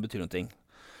treningene betyr noen ting.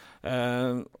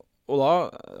 Og da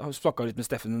har vi snakket litt med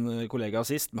Steffen, kollega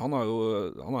sist, men han har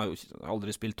jo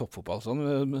aldri spilt toppfotball, så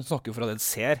han snakker jo fra det han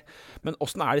ser. Men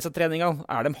hvordan er disse treningene?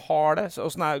 Er de harde?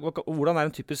 Hvordan er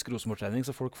en typisk Rosenborg-trening,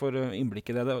 så folk får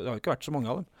innblikk i det? Det har jo ikke vært så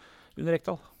mange av dem under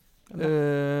Rekdal.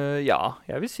 Ja,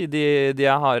 jeg vil si de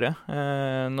er harde.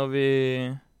 Når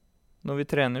vi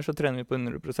trener, så trener vi på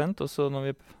 100%, og så når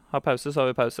vi har pause, så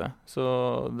har vi pause. Så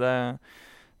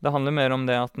det handler mer om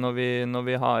det at når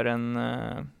vi har en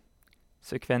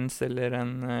sekvens eller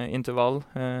en intervall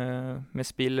med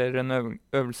spill eller en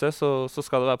øvelse, så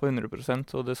skal det være på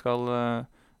 100%, og det skal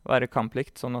være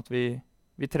kamplikt, sånn at vi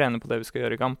trener på det vi skal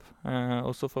gjøre i kamp.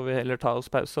 Og så får vi heller ta oss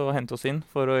pause og hente oss inn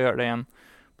for å gjøre det igjen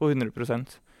på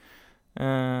 100%.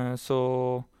 Så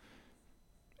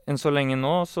enn så lenge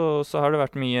nå, så har det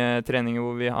vært mye treninger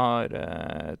hvor vi har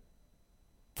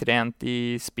trent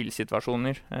i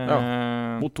spillsituasjoner.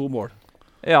 Mot 2 mål.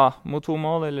 Ja, mot 2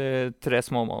 mål eller 3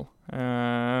 små mål.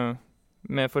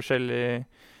 Med forskjellige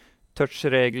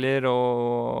touch-regler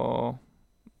og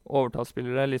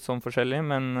overtalsspillere, litt sånn forskjellig,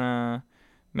 men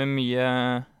med mye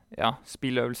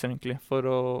spilløvelser egentlig, for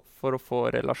å få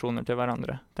relasjoner til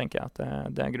hverandre, tenker jeg at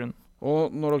det er grunnen.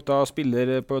 Og når dere da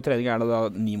spiller på trening, det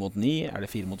da 9 mot 9? Det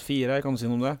 4 mot 4? Kan du si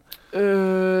noe om det?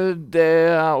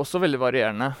 Det også veldig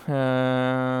varierende.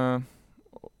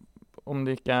 Om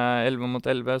det ikke 11 mot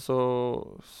 11, så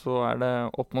det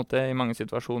opp mot det i mange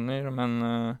situasjoner. Men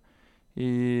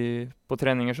på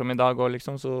treninger som i dag også,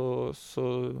 liksom,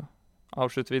 så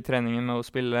avslutter vi treningen med å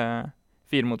spille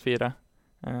 4 mot 4.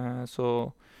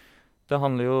 Så det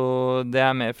handler jo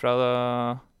Det mer fra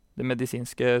det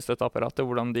medisinske støtteapparatet,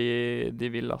 hvordan de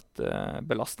vil at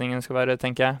belastningen skal være,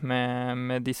 tenker jeg,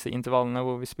 med disse intervallene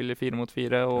hvor vi spiller 4 mot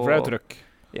 4. For det jo trøkk.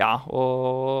 Ja,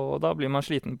 og da blir man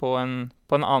sliten på en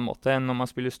annen måte enn når man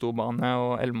spiller storbane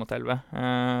og 11 mot 11.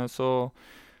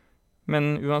 Men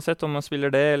uansett om man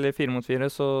spiller det eller 4 mot 4,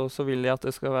 så vil jeg at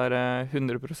det skal være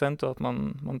 100%, og at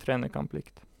man trener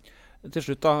kamplikt. Til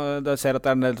slutt da, jeg ser at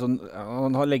det en del sånn,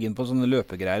 han har legget inn på sånne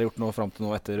løpegreier gjort nå frem til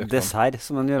nå etter Røkland. Dessert,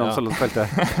 som han gjør, han så kalte det.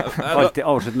 Alltid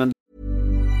avslutt, men...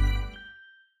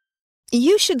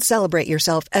 You should celebrate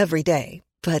yourself every day,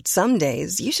 but some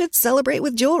days you should celebrate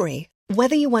with jewelry.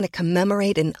 Whether you want to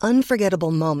commemorate an unforgettable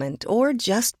moment or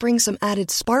just bring some added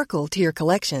sparkle to your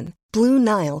collection, Blue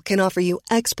Nile can offer you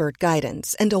expert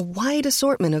guidance and a wide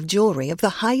assortment of jewelry of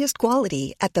the highest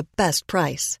quality at the best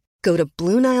price. Go to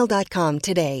BlueNile.com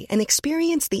today and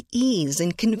experience the ease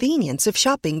and convenience of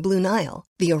shopping Blue Nile,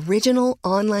 the original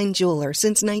online jeweler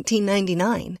since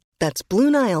 1999. That's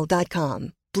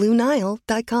BlueNile.com.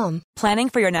 BlueNile.com. Planning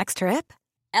for your next trip?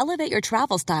 Elevate your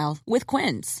travel style with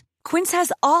Quince. Quince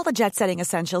has all the jet-setting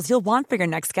essentials you'll want for your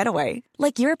next getaway,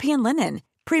 like European linen,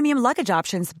 premium luggage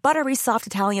options, buttery soft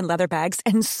Italian leather bags,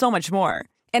 and so much more.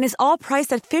 And is all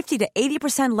priced at 50 to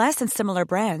 80% less than similar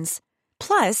brands.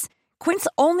 Plus, Quince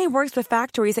only works with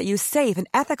factories that use safe and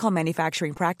ethical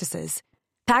manufacturing practices.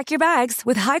 Pack your bags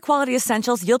with high-quality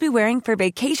essentials you'll be wearing for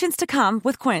vacations to come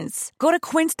with Quince. Go to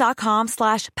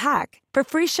quince.com/pack for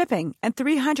free shipping and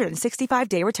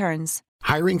 365-day returns.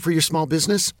 Hiring for your small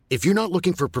business? If you're not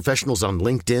looking for professionals on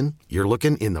LinkedIn, you're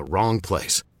looking in the wrong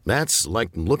place. That's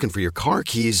like looking for your car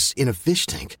keys in a fish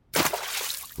tank.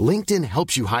 LinkedIn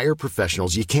helps you hire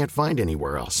professionals you can't find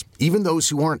anywhere else, even those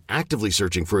who aren't actively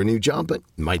searching for a new job but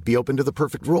might be open to the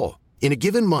perfect role. In a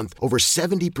given month, over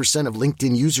 70% of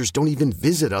LinkedIn users don't even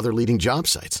visit other leading job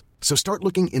sites. So start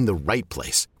looking in the right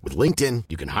place. With LinkedIn,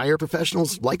 you can hire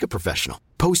professionals like a professional.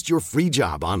 Post your free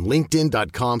job on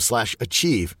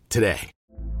linkedin.com/achieve today.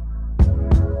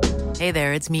 Hey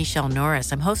there, it's Michelle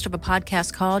Norris. I'm host of a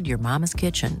podcast called Your Mama's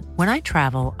Kitchen. When I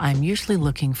travel, I'm usually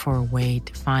looking for a way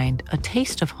to find a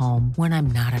taste of home when I'm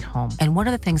not at home. And one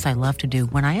of the things I love to do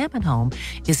when I am at home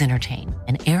is entertain.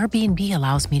 And Airbnb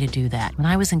allows me to do that. When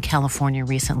I was in California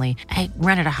recently, I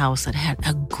rented a house that had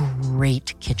a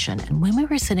great kitchen. And when we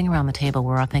were sitting around the table,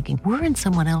 we're all thinking, we're in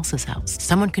someone else's house.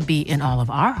 Someone could be in all of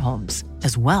our homes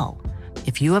as well.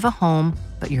 If you have a home,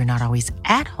 but you're not always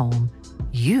at home,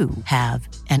 you have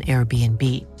an Airbnb.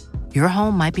 Your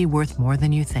home might be worth more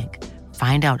than you think.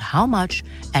 Find out how much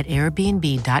at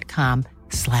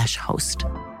airbnb.com/host.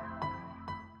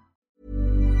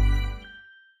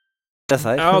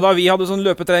 Ja, da vi hadde sånn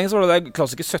løpetrening, så var det der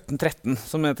klassiker 17-13,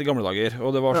 som het i gamle dager.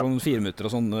 Og det var sånn 4 minutter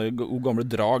og sånn gamle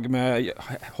drag med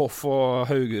Hoff og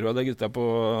Hauger og det gutta på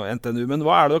NTNU. Men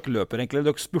hva det dere løper egentlig?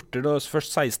 Dere spurter da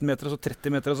først 16 meter, så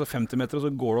 30 meter, så 50 meter, og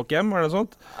så går dere hjem, det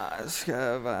sånt? Skal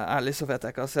jeg være ærlig, så vet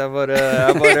jeg ikke. Altså, jeg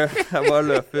bare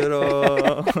løper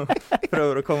og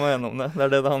prøver å komme gjennom det.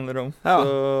 Det det handler om. Ja,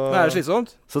 så, det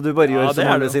slitsomt. Så du bare gjør som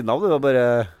han ved siden av, du var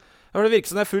bare... Ja, det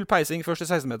virker som det full peising først til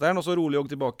 16-meteren, og så rolig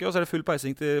jogg tilbake, og så det full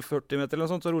peising til 40 meter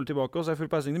eller sånt, så rolig tilbake, og så full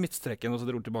peising til midtstrekken, og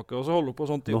så rolig tilbake, og så holder du på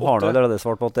sånt i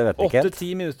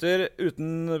 8-10 minutter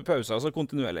uten pause, altså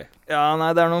kontinuerlig. Ja,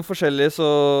 nei, det noen forskjellige, så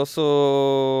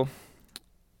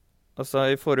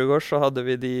altså, i forrige år så hadde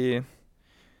vi de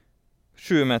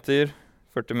 20 meter,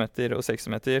 40 meter og 60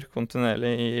 meter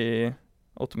kontinuerlig i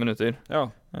 8 minutter.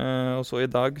 Ja. Og så i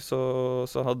dag så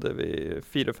hadde vi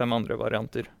 4-5 andre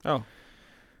varianter. Ja.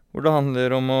 Hvor det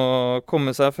handler om å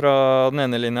komme seg fra den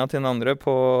ene linja til den andre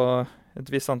på et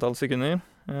visst antall sekunder.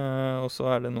 Og så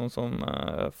det noen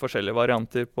sånne forskjellige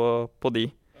varianter på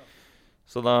de.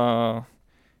 Så da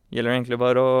gjelder det egentlig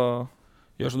bare å...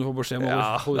 Gjør som du får beskjed om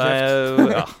å holde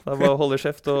kjeft. Ja, det bare å holde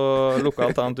kjeft og lukke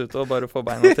alt annet ut og bare få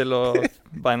beina til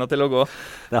å gå.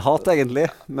 Det hat egentlig,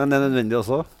 men det nødvendig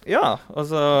også. Ja,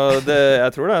 altså jeg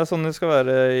tror det sånn det skal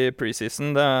være i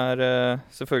preseason. Det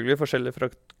selvfølgelig forskjellig fra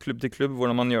klubb til klubb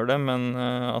hvordan man gjør det, men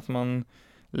at man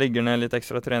legger ned litt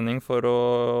ekstra trening for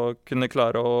å kunne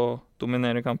klare å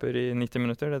dominere kamper i 90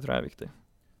 minutter, det tror jeg viktig.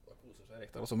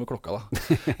 Det var sånn med klokka da.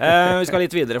 Vi skal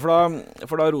litt videre,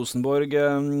 for da Rosenborg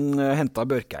hentet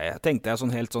Børkeie, tenkte jeg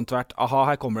helt tvert, aha,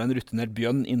 her kommer det en rutinert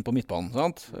Bjønn inn på midtbanen,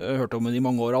 sant? Jeg hørte om den i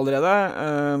mange år allerede,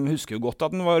 husker jo godt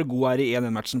at den var god her i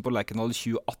 1-1-matchen på Lerkendal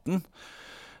 2018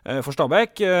 for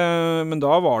Stabæk, men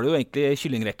da var det jo egentlig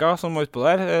Kyllingrekka som var ute på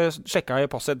der. Sjekket jeg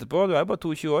passet etterpå, du er jo bare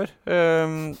 22 år.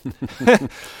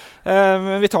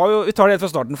 Men vi tar det helt fra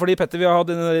starten, fordi Petter, vi har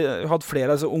hatt flere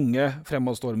av disse unge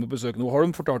fremadstormene på besøk nå. Har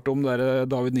du fortalt om det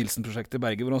David Nilsen-prosjektet i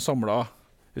Bergen, hvor han samlet,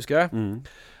 husker jeg?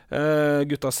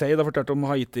 Gutta Seid har fortalt om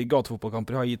Haiti,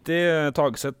 gatefotballkamper i Haiti.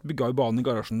 Tagseth bygget jo banen i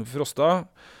garasjen for Frosta.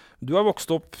 Du har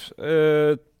vokst opp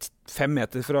 5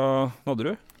 meter fra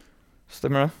Nadderud.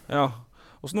 Stemmer det. Ja.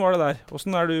 Hvordan var det der?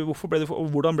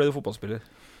 Hvordan ble du fotballspiller?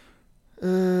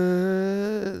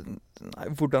 Nei,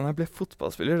 hvordan jeg ble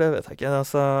fotballspiller, det vet jeg ikke.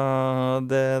 Altså,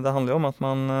 det handler jo om at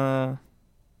man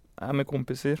er med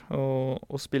kompiser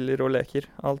og spiller og leker.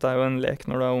 Alt er jo en lek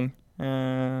når du er ung.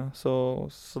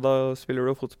 Så da spiller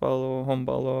du fotball og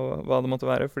håndball og hva det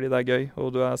måtte være, fordi det er gøy,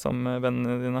 og du er sammen med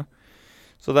vennene dine.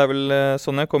 Så det er vel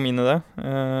sånn jeg kom inn i det.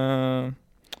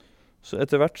 Så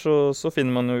etter hvert så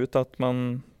finner man jo ut at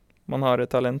man har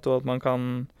et talent, og at man kan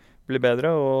bli bedre,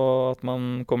 og at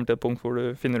man kommer til et punkt hvor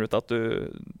du finner ut at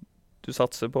du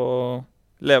satser på å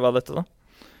leve av dette da.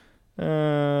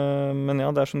 Men ja,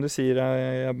 det er som du sier,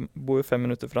 jeg bor jo 5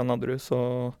 minutter fra Nadderud,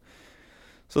 så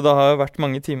det har vært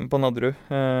mange timer på Nadderud,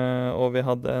 og vi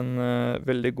hadde en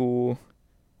veldig god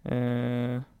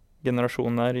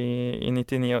generasjon der i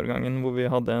 99-årgangen, hvor vi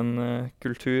hadde en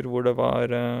kultur hvor det var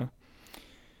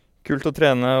kult å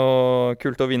trene og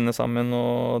kult å vinne sammen,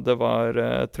 og det var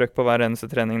trøkk på hver eneste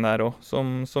trening der også,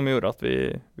 som gjorde at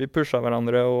vi pushet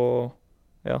hverandre, og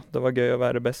ja, det var gøy å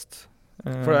være best.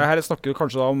 For det her snakker du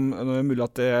kanskje da om, det er mulig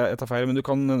at jeg tar feil, men du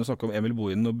kan snakke om Emil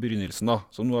Bohinen og Bry Nilsen da,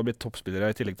 som nå har blitt toppspillere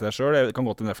i tillegg til deg selv. Det kan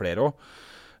godt hende flere også.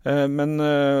 Men...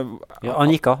 ja,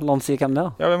 han gikk av. La han si hvem det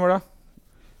da. Ja, hvem var det?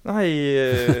 Nei,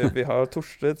 vi har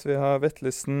Torstvedt, vi har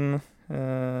Vettlesen,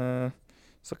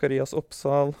 Zakarias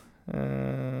Oppsal,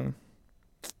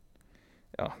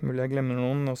 ja, mulig jeg glemmer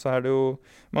noen, og så er det jo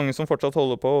mange som fortsatt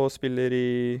holder på og spiller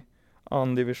i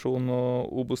 2. divisjon og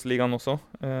Obos-ligaen også.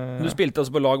 Du spilte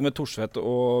altså på lag med Torstvedt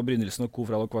og Brynildsen og Co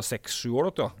fra dere var 6-7 år,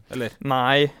 da, eller?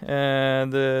 Nei,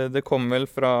 det kom vel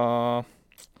fra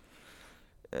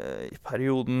i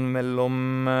perioden mellom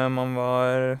man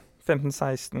var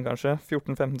 15-16 kanskje,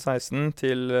 14-15-16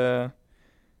 til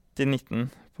 19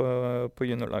 på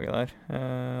juniorlaget der.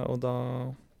 Og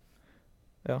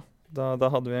da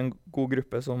hadde vi en god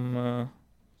gruppe som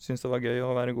syntes det var gøy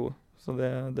å være god. Så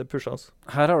det pushet oss.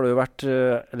 Her har det jo vært,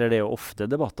 eller det er jo ofte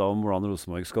debatter om hvordan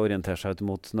Rosenborg skal orientere seg ut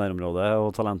mot nærområdet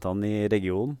og talentene i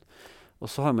regionen. Og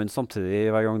så har man samtidig,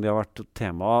 hver gang det har vært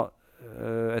tema,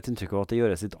 et inntrykk av at det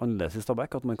gjøres litt annerledes i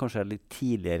Stabæk, at man kanskje er litt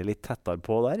tidligere, litt tettere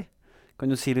på der.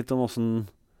 Kan du si litt om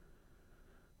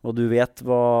hva du vet,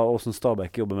 hvordan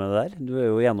Stabæk jobber med det der? Du er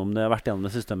jo vært gjennom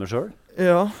det systemet selv.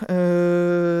 Ja,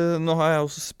 nå har jeg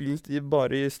også spilt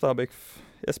bare i Stabæk.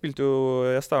 Jeg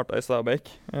startet i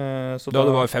Stabæk. Da du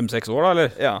var 5-6 år da, eller?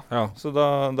 Ja. Så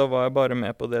da var jeg bare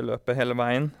med på det løpet hele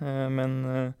veien. Men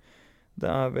det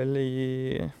er vel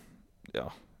i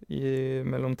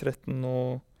mellom 13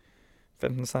 og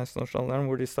 15-16 årsalderen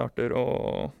hvor de starter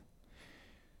å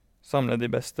samle de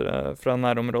beste fra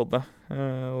nærområdet.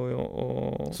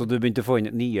 Så du begynte å få inn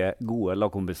nye, gode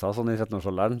lagkompiser sånn i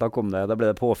 13-årsalderen? Da ble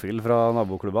det påfyll fra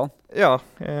naboklubbene? Ja,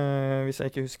 hvis jeg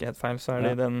ikke husker helt feil, så er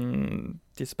det i den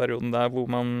tidsperioden der hvor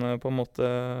man på en måte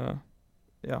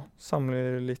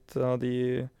samler litt av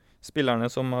de spillerne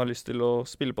som har lyst til å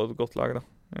spille på et godt lag. Da.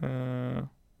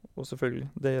 Og selvfølgelig,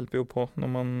 det hjelper jo på når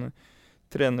man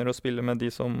trener og spiller med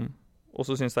de som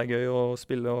også synes det er gøy å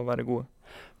spille og være gode.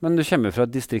 Men du kommer fra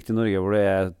et distrikt i Norge hvor det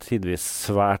er tidvis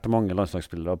svært mange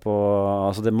landslagsspillere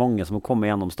altså det er mange som har kommet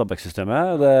gjennom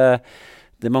Stabæk-systemet.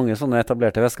 Det er mange sånne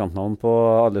etablerte vestkantnavn på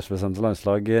aldersbestemte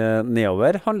landslag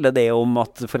nedover. Handler det om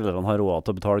at foreldrene har råd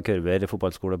til å betale kurver i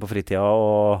fotballskole på fritida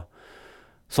og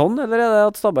sånn, eller er det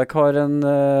at Stabæk har en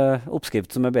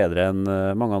oppskrift som er bedre enn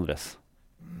mange andres?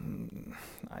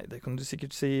 Nei, det kan du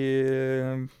sikkert si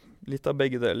litt av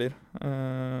begge deler.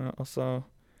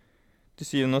 Til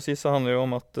syvende og sist så handler det jo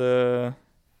om at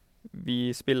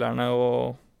vi spillerne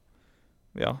og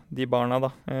de barna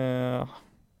da,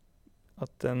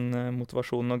 at den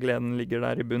motivasjonen og gleden ligger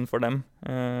der i bunn for dem.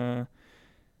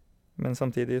 Men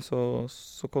samtidig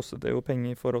så kostet det jo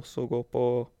penger for oss å gå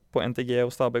på NTG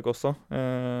og Stabæk også.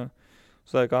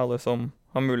 Så det er ikke alle som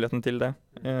har muligheten til det.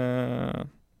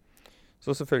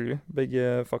 Så selvfølgelig,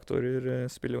 begge faktorer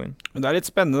spiller jo inn. Men det litt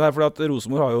spennende der, for at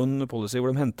Rosenborg har jo en policy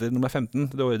hvor de henter nummer 15,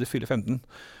 det året de fyller 15.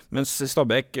 Mens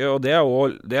Stabæk, og det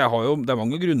er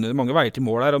mange grunner, mange veier til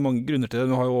mål her, og mange grunner til det.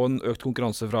 De har jo en økt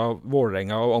konkurranse fra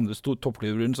Vålerenga og andre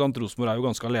toppklubber rundt, sant? Rosenborg er jo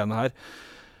ganske alene her.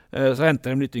 Så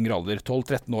henter de litt yngre alder,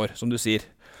 12-13 år, som du sier.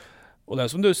 Og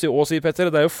det som du også sier, Petter,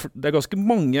 det er ganske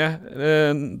mange,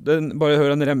 bare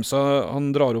hør en remsa han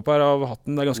drar opp her av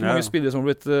hatten, det er ganske mange spillere som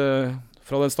har blitt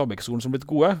fra den Stabæk-skolen som har blitt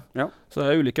gode. Ja. Så det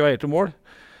er ulike veier til mål.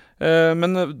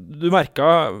 Men du merket,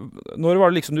 når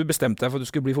var det liksom du bestemte deg for at du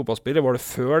skulle bli fotballspiller? Var det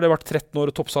før det var 13 år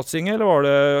og toppsatsing, eller var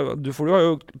det, for du har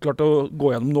jo klart å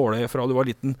gå gjennom nålet fra du var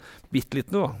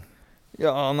bitteliten da?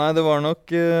 Ja, nei, det var nok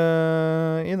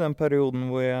i den perioden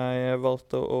hvor jeg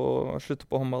valgte å slutte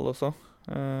på håndball også.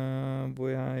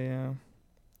 Hvor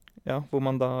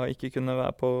man da ikke kunne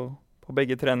være på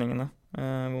begge treningene.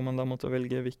 Hvor man da måtte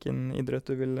velge hvilken idrett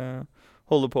du ville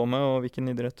holde på med, og hvilken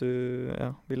idrett du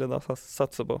ville da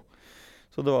satse på.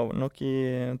 Så det var vel nok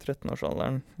i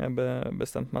 13-årsalderen jeg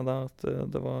bestemte meg da at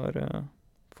det var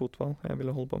fotball jeg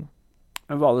ville holde på med.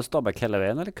 Men var det Stabæk hele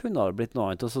veien, eller kunne det blitt noe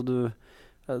annet? Altså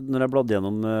når jeg bladde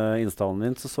gjennom instaen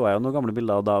din, så jeg jo noen gamle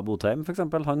bilder av da Botheim, for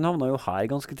eksempel. Han havna jo her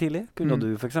ganske tidlig. Kunne du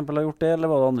for eksempel ha gjort det,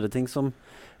 eller var det andre ting som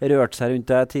rørte seg rundt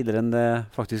deg tidligere enn det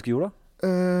faktisk gjorde da?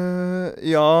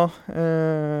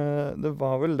 Det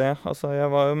var vel det. Altså, jeg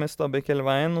var jo med Stabæk hele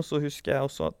veien, og så husker jeg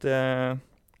også at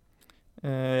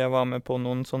jeg var med på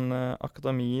noen sånne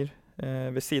akademier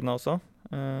ved siden av også.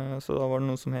 Så da var det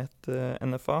noe som het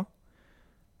NFA,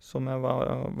 som jeg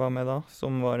var med da,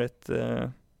 som var en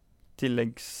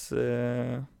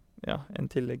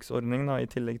tilleggsordning da, i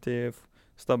tillegg til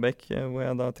Stabæk, hvor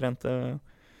jeg da trente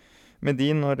med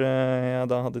de når jeg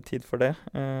da hadde tid for det.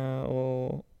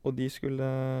 Og de skulle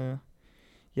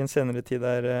i en senere tid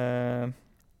der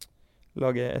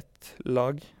lage et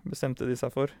lag, bestemte de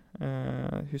seg for.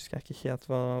 Husker jeg ikke helt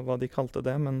hva de kalte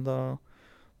det, men da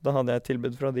hadde jeg et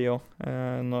tilbud fra de også,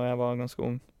 når jeg var ganske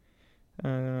ung.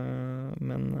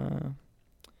 Men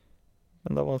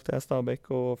da valgte jeg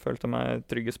Stabæk og følte meg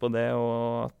tryggest på det,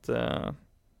 og at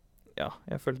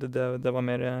jeg følte det var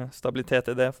mer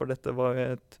stabilitet i det, for dette var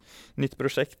et nytt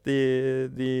prosjekt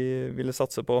de ville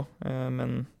satse på,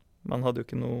 men man hadde jo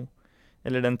ikke noe,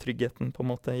 eller den tryggheten på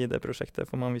en måte i det prosjektet,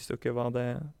 for man visste jo ikke hva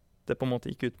det på en måte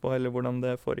gikk ut på, eller hvordan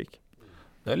det foregikk.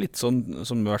 Det litt sånn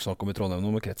som det har vært snakk om i Trondheim nå,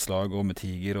 med kretslag og med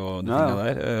tiger og de tingene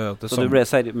der. Så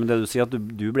men det du sier at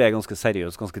du ble ganske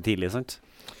seriøs ganske tidlig, sant?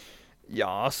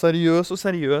 Ja, seriøs og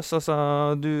seriøs. Altså,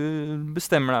 du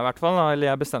bestemmer deg i hvert fall, da. Eller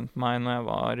jeg bestemte meg når jeg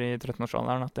var i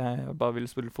 13-årsalderen at jeg bare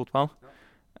ville spille fotball.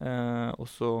 Og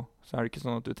så er det ikke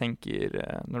sånn at du tenker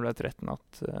når du er 13 at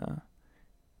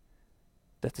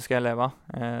dette skal jeg leve av.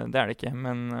 Det er det ikke,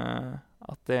 men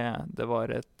at det var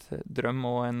et drøm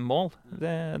og en mål,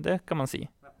 det kan man si.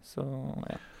 Så,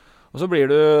 ja. Og så blir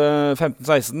du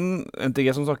 15-16,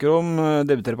 NTG som snakker om,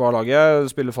 debuterer på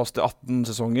A-laget, spiller fast til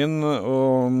 18-sesongen,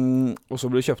 og så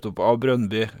blir du kjøpt opp av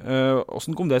Brøndby.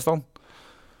 Hvordan kom det i stand?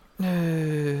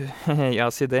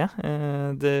 Ja, si det.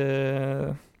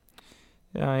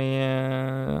 Jeg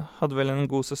hadde vel en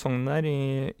god sesong der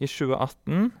i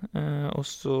 2018, og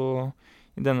så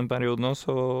i denne perioden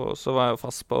så var jeg jo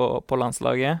fast på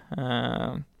landslaget,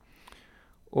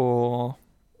 og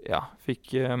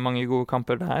fikk mange gode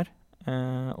kamper der.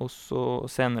 Og så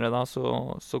senere da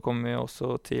så kom vi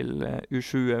også til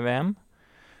U20-VM,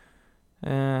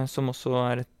 som også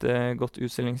er et godt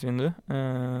utstillingsvindu.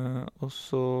 Og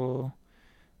så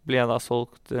ble jeg da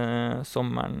solgt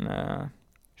sommeren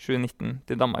 2019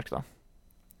 til Danmark da.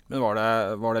 Men var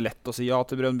det lett å si ja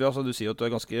til Brøndby? Altså, du sier at du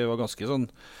var ganske sånn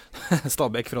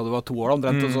Stabæk fra du var 2 år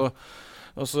omtrent,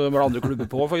 og så var det andre klubber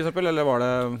på for eksempel, eller var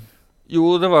det...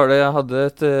 Jo, det var det. Jeg hadde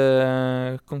et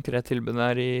konkret tilbud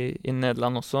der i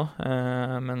Nederland også,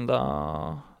 men da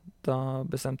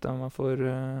bestemte jeg meg for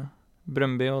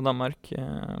Brøndby og Danmark.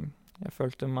 Jeg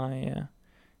følte meg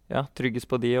tryggest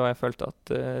på de, og jeg følte at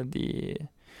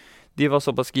de var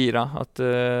såpass gira at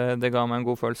det ga meg en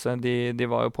god følelse. De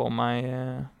var jo på meg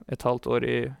et halvt år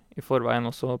i forveien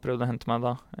også og prøvde å hente meg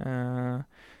da.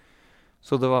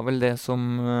 Så det var vel det som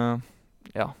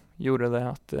gjorde det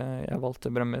at jeg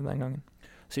valgte Brøndby den gangen.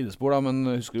 Sidespor da, men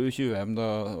husker du 20-VM da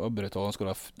Brautholm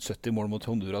skåret 70 mål mot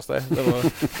Honduras der? Det var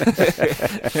det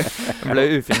ble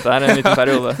ufint der en liten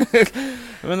periode.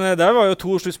 Men der var jo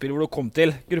 2 sluttspill hvor du kom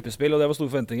til gruppespill, og det var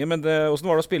store forventninger, men hvordan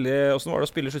var det å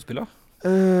spille sluttspill da?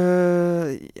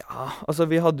 Altså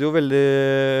vi hadde jo veldig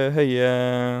høye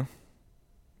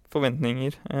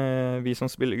forventninger, vi som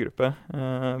spillergruppe.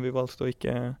 Vi valgte å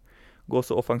ikke gå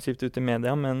så offensivt ut i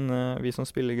media, men vi som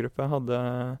spillergruppe hadde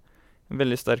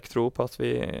veldig sterk tro på at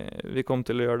vi kom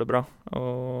til å gjøre det bra.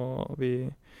 Og vi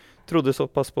trodde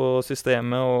såpass på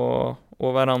systemet og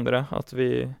hverandre at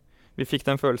vi fikk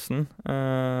den følelsen.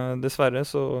 Dessverre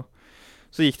så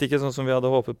gikk det ikke sånn som vi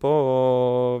hadde håpet på,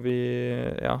 og vi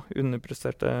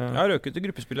underpresterte. Ja, røk ut i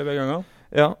gruppespillet begge ganger.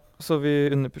 Ja, så vi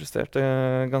underpresterte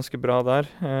ganske bra der.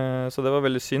 Så det var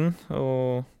veldig synd.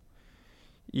 Og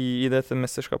i dette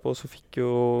mesterskapet så fikk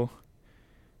jo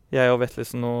jeg og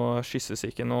Vetlesen og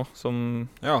Kyssesyken nå, som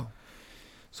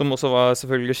også var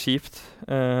selvfølgelig kjipt.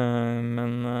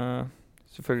 Men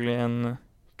selvfølgelig en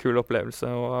kul opplevelse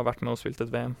og har vært med og spilt et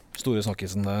VM. Store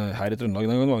snakkisen her i Trøndelag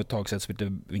den gangen var jo Tagseth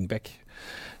spilte wingback.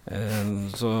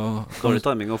 Dårlig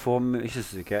timing å få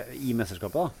kyssesyke i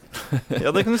mesterskapet da?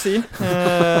 Ja, det kan du si.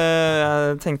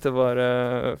 Jeg tenkte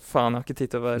bare, faen, jeg har ikke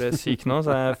tid til å være syk nå,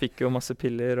 så jeg fikk jo masse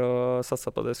piller og satsa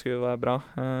på at det skulle være bra.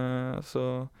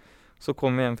 Så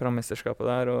kom vi hjem fra mesterskapet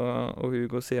der, og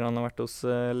Hugo sier han har vært hos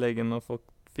legen og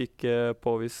fikk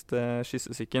påvist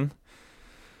kyssesyken.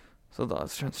 Så da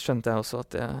skjønte jeg også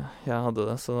at jeg hadde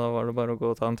det, så da var det bare å gå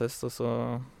og ta en test, og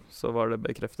så var det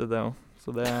bekreftet det også. Så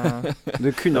det,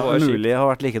 du kunne umulig ha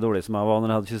vært like dårlig som jeg var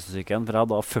når jeg hadde kyssesyken, for jeg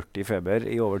hadde 40 feber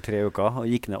i over 3 uker, og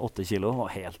gikk ned 8 kilo,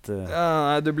 og helt...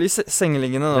 Nei, du blir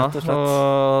sengeliggende da,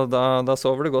 og da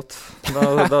sover du godt.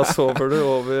 Da sover du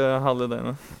over halve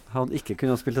døgnet. Jeg hadde ikke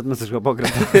kunnet spille et mesterskap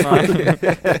akkurat. Nei.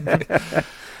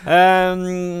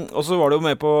 Og så var det jo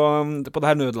med på det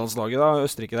her nødlandslaget da,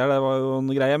 Østerrike der, det var jo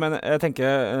en greie, men jeg tenker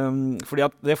fordi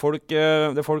at det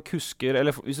folk husker,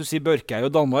 eller hvis du sier Børkei og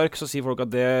Danmark, så sier folk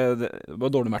at det var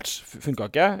en dårlig match,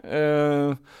 funket ikke,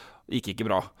 gikk ikke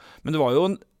bra, men det var jo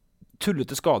en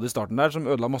tullete skade i starten der som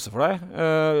ødela masse for deg.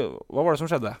 Hva var det som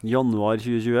skjedde? Januar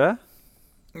 2020?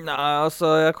 Nei,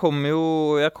 altså jeg kom jo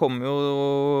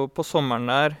på sommeren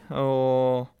der,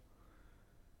 og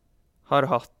har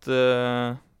hatt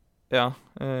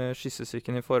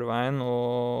kyssesyken i forveien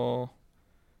og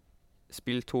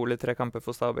spilt 2 eller 3 kamper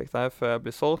for Stabæk der før jeg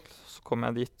ble solgt. Så kom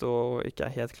jeg dit og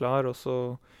ikke helt klar, og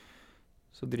så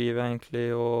driver jeg egentlig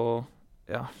og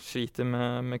sliter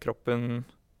med kroppen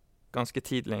ganske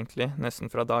tidlig egentlig,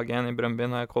 nesten fra dag 1 i Brøndby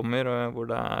når jeg kommer,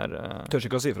 hvor det Tør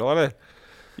ikke å si fra, eller?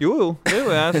 Jo, det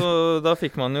gjorde jeg, så da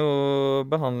fikk man jo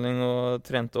behandling og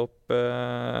trent opp,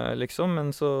 liksom,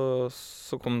 men så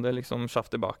kom det liksom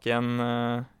kjapt tilbake igjen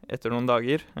etter noen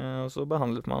dager, og så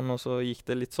behandlet man, og så gikk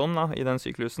det litt sånn da, i den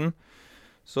syklusen.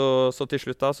 Så til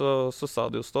slutt da, så sa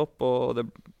det jo stopp, og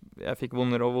jeg fikk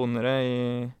vondere og vondere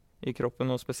i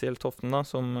kroppen, og spesielt hoften da,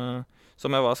 som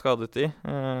jeg var skadet i,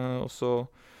 og så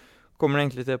kommer det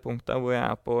egentlig til et punkt der hvor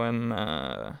jeg på en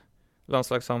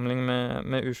landslagssamling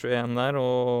med U21 der,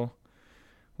 og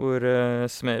hvor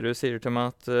Smerud sier til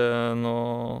meg at nå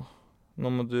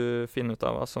må du finne ut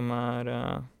av hva som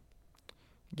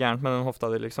gærent med den hofta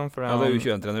di, liksom. For det er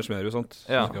U21-trener Smerud, sånt.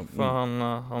 Ja, for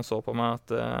han så på meg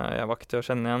at jeg var ikke til å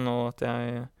kjenne igjen, og at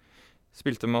jeg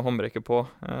spilte med håndbreket på.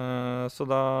 Så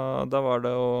da var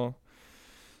det å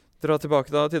dra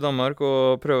tilbake da til Danmark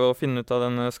og prøve å finne ut av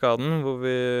denne skaden, hvor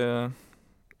vi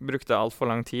brukte alt for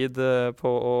lang tid på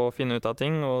å finne ut av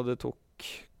ting, og det tok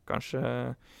kanskje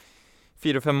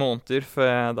 4-5 måneder før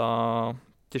jeg da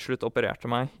til slutt opererte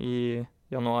meg i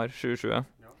januar 2020.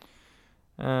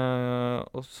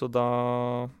 Og så da,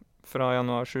 fra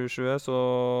januar 2020, så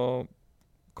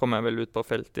kom jeg vel ut på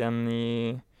felt igjen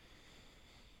i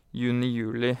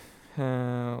juni-juli,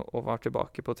 og var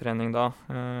tilbake på trening da.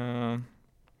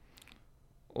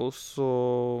 Og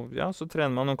så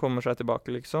trener man og kommer seg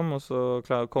tilbake, liksom, og så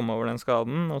klarer å komme over den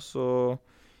skaden. Og så,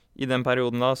 i den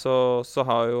perioden da, så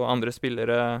har jo andre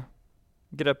spillere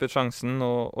grepet sjansen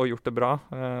og gjort det bra,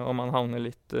 og man havner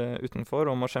litt utenfor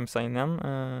og må kjempe seg inn igjen.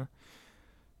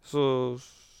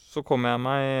 Så kommer jeg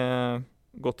meg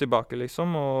godt tilbake,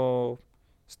 liksom, og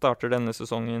starter denne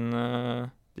sesongen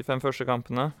de 5 første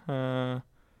kampene.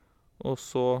 Og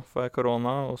så får jeg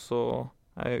korona, og så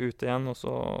er jeg ute igjen, og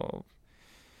så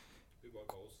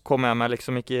kommer jeg meg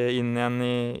liksom ikke inn igjen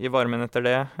i varmen etter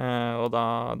det, og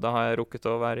da har jeg rukket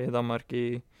å være i Danmark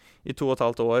i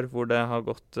 2,5 år, hvor det har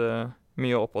gått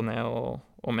mye opp og ned,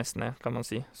 og mest ned, kan man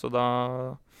si. Så da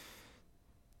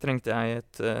trengte jeg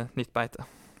et nytt beite.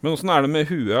 Men hvordan er det med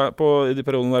huet i de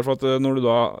periodene der, for at når du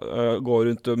da går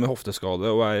rundt med hofteskade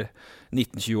og er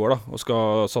 19-20 år da, og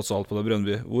skal satse alt på det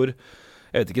Brøndby,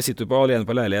 jeg vet ikke, sitter du på alene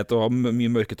på leilighet og har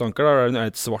mye mørke tanker da? Er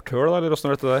det et svart høl da, eller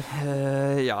hvordan er dette der?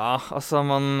 Ja, altså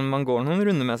man går noen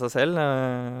runder med seg selv,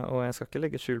 og jeg skal ikke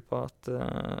legge skjul på at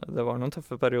det var noen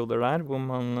tøffe perioder der, hvor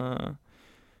man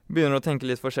begynner å tenke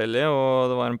litt forskjellig, og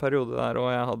det var en periode der,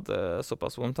 og jeg hadde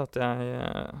såpass vondt at jeg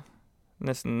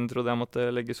nesten trodde jeg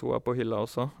måtte legge skoa på hylla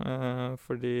også,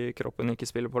 fordi kroppen ikke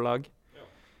spiller på lag.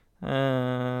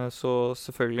 Så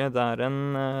selvfølgelig, det en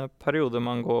periode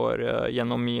man går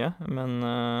gjennom mye, men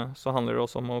så handler det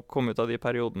også om å komme ut av de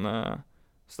periodene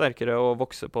sterkere og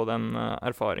vokse på den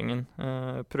erfaringen.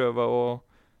 Prøve å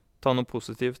ta noe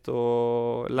positivt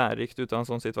og lærerikt ut av en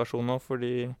sånn situasjon nå,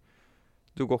 fordi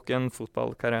du går ikke en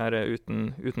fotballkarriere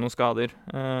uten noen skader.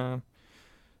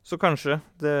 Så kanskje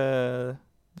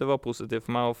det var positivt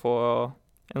for meg å få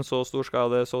en så stor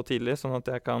skade så tidlig, sånn at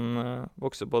jeg kan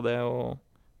vokse på det og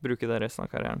bruke det resten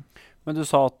av karrieren. Men du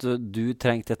sa at du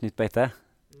trengte et nytt beite.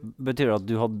 Betyr det at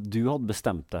du hadde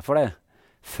bestemt deg for det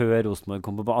før Rosenborg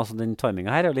kom på banen? Altså den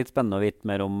timingen her litt spennende å vite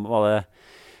mer om. Var det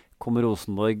kom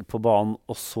Rosenborg på banen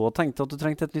og så tenkte at du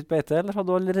trengte et nytt beite, eller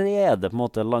hadde du allerede på en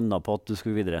måte landet på at du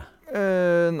skulle videre?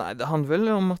 Nei, det handler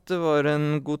vel om at det var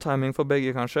en god timing for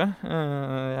begge, kanskje.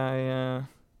 Jeg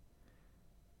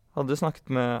hadde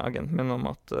snakket med agenten min om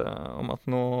at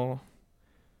nå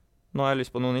har jeg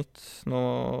lyst på noe nytt.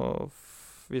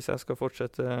 Hvis jeg skal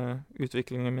fortsette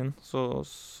utviklingen min, så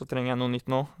trenger jeg noe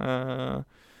nytt nå.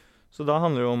 Så da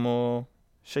handler det om å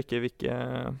sjekke hvilke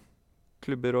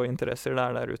klubber og interesser det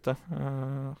der ute.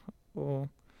 Og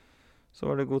så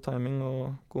var det god timing og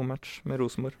god match med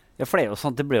Rosenborg. Ja, for det jo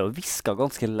sånn, det ble jo visket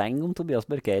ganske lenge om Tobias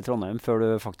Børke i Trondheim før du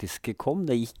faktisk kom.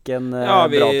 Det gikk en bra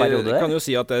periode der. Vi kan jo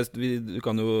si at det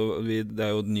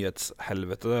jo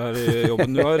nyhetshelvete det her i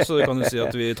jobben du har, så du kan jo si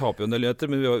at vi taper jo en del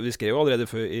nyheter, men vi skrev jo allerede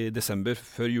i desember,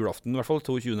 før julaften i hvert fall,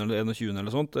 22. eller 21.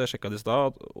 eller sånt, jeg sjekket det i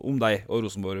sted, om deg og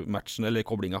Rosenborg-matchen, eller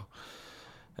koblinga.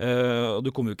 Og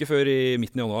du kom jo ikke før i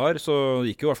midten i januar, så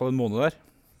det gikk jo i hvert fall en måned der.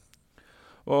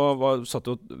 Og satt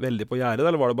du veldig på gjerdet,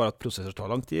 eller var det bare at prosesser tar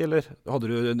lang tid, eller hadde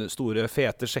du store,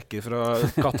 fete sjekker fra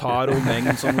Qatar og Meng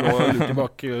som lå lurt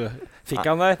bak fikk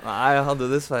han der? Nei, jeg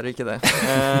hadde dessverre ikke det.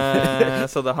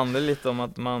 Så det handler litt om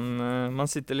at man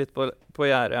sitter litt på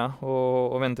gjerdet, ja,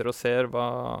 og venter og ser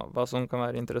hva som kan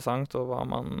være interessant, og hva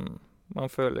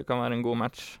man føler kan være en god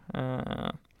match.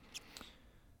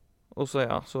 Og så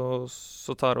ja,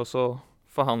 så tar også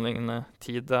forhandlingene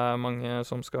tid. Det mange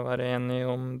som skal være enige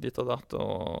om ditt og datt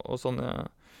og sånne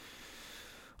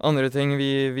andre ting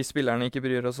vi spillerne ikke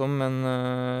bryr oss om,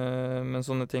 men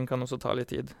sånne ting kan også ta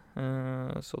litt tid.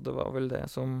 Så det var vel det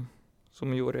som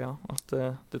gjorde, ja, at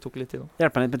det tok litt tid.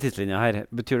 Hjelp meg litt med tidslinja her.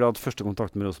 Betyr det at første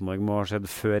kontakt med Rosenborg må ha skjedd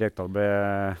før Rekdal ble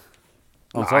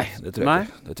ansatt? Nei, det tror jeg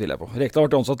ikke. Det tviler jeg på. Rekdal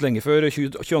ble ansatt lenge før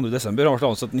 22. desember. Han ble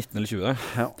ansatt 19 eller 20.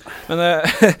 Ja.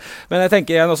 Men jeg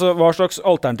tenker igjen, altså, hva slags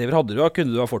alternativer hadde du?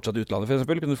 Kunne du ha fortsatt i utlandet, for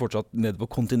eksempel? Kunne du fortsatt ned på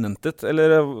kontinentet?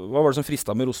 Eller hva var det som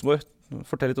fristet med Rosenborg?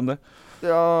 Fortell litt om det.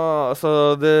 Ja, altså,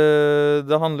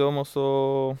 det handler jo om også,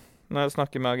 når jeg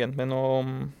snakker med agenten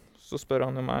min, så spør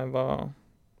han jo meg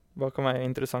hva kan være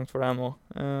interessant for deg nå.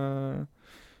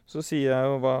 Så sier jeg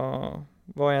jo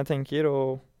hva jeg tenker,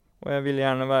 og jeg vil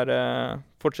gjerne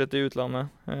fortsette i utlandet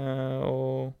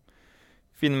og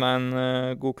finne meg en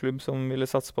god klubb som ville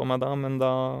satse på meg da, men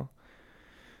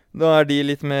da de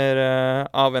litt mer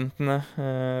avventende,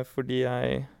 fordi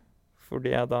jeg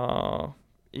da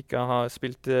ikke har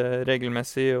spilt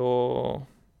regelmessig og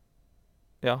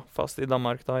ja, fast i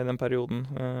Danmark da, i den perioden,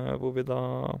 hvor vi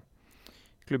da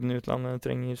klubben i utlandet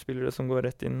trenger spillere som går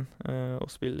rett inn og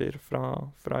spiller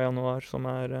fra januar, som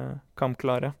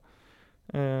kampklare.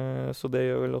 Så det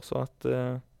gjør vel også at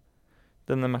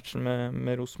denne matchen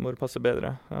med Rosenborg passer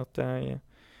bedre. At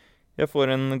jeg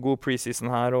får en god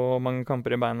preseason her og mange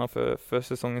kamper i beina før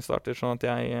sesongen starter, sånn at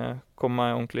jeg kommer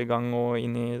meg ordentlig i gang og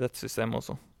inn i dette systemet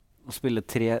også. Å spille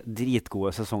 3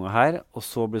 dritgode sesonger her, og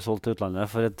så bli solgt til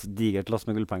utlandet for et digert lass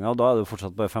med gullpenger, og da du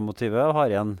fortsatt bare 25 og har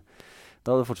igjen.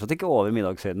 Da er du fortsatt ikke over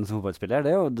middagshøyden som fotballspiller.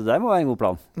 Det der må være en god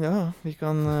plan. Ja, vi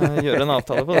kan gjøre en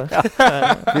avtale på det.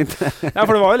 Ja,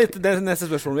 for det var jo litt det neste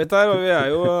spørsmålet mitt her, og vi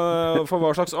jo for hva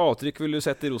slags avtrykk vil du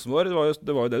sette i Rosenborg?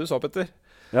 Det var jo det du sa, Petter.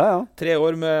 Ja, ja. 3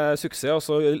 år med suksess, og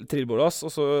så trillbålass,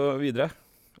 og så videre.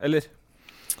 Eller?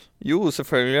 Jo,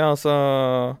 selvfølgelig. Altså,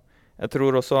 jeg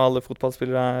tror også alle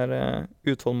fotballspillere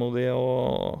utålmodige,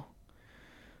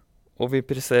 og vi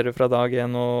presserer fra dag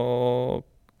 1 og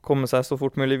komme seg så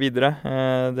fort mulig videre.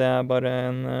 Det bare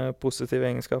en positiv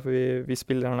egenskap vi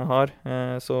spillerne har.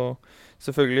 Så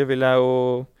selvfølgelig vil jeg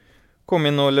jo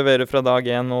komme inn og levere fra dag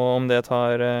 1, og om det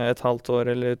tar et halvt år,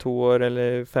 eller 2 år,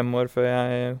 eller 5 år før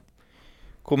jeg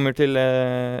kommer til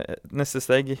neste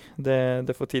steg,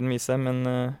 det får tiden vise, men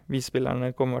vi spillerne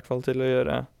kommer i hvert fall til å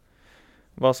gjøre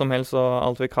hva som helst og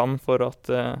alt vi kan for at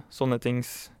sånne ting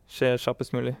skjer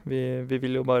kjappest mulig. Vi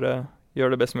vil jo bare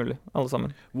gjør det best mulig, alle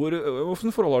sammen.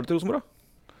 Hvordan forhold har du til Rosenborg,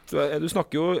 da? Du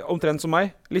snakker jo omtrent som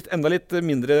meg. Enda litt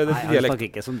mindre dialekt. Nei, han snakker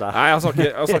ikke som deg. Nei,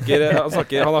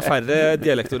 han har færre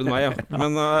dialekter enn meg, ja.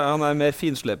 Men han er mer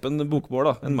finslepen bokmål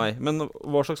da, enn meg. Men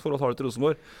hva slags forhold har du til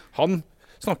Rosenborg? Han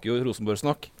snakker jo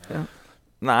Rosenborg-snakk. Ja.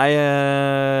 Nei,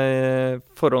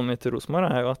 forholdet mitt til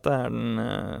Rosenborg er jo at det er den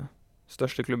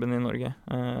største klubben i Norge.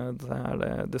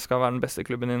 Det skal være den beste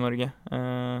klubben i Norge.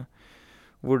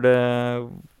 Hvor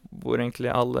egentlig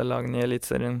alle lagene i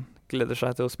Eliteserien gleder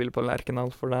seg til å spille på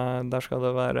Lerkendal, for der skal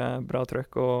det være bra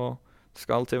trøkk, og det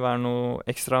skal alltid være noe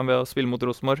ekstra ved å spille mot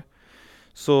Rosenborg.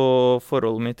 Så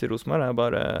forholdet mitt til Rosenborg er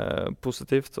bare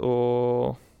positivt,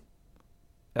 og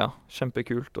ja,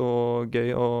 kjempekult og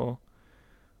gøy å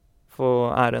få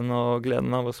æren og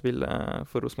gleden av å spille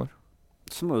for Rosenborg.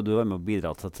 Så må jo du være med å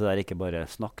bidra til at det der ikke bare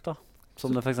snakk da,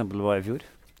 som det for eksempel var i fjor.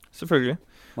 Selvfølgelig.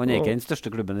 Man er ikke den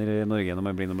største klubben i Norge når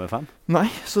man blir nummer 5. Nei,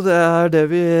 så det er det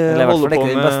vi holder på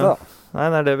med. Beste, da. Nei,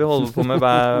 det er det vi holder på med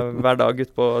hver dag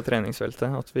ute på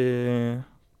treningsfeltet. At vi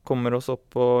kommer oss opp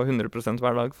på 100%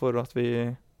 hver dag for at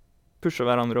vi pusher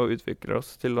hverandre og utvikler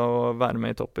oss til å være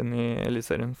med i toppen i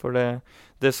Eliteserien. For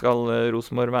det skal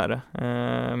Rosenborg være,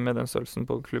 med den størrelsen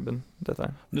på klubben dette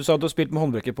er. Du sa at du har spilt med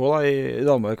håndbrekker på da, i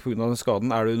Danmark på grunn av den skaden.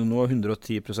 Er du nå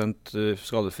 110%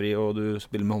 skadefri, og du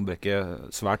spiller med håndbrekke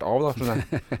svært av da, skjønner jeg?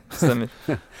 Stemmer.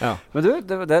 Ja. Men du,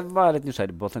 det var jeg litt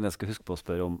nysgjerrig på, at jeg skal huske på å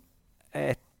spørre om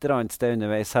et eller annet sted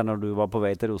underveis her når du var på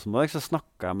vei til Rosenborg, så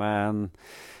snakket jeg med en,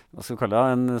 hva skal vi kalle det,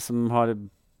 en som har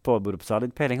påberopt seg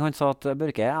litt peiling. Han sa at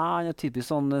Børke, han er typisk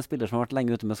sånn spiller som har vært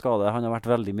lenge ute med skade. Han har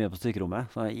vært veldig mye på styrkerommet.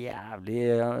 Så jævlig,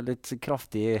 litt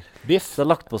kraftig biff. Så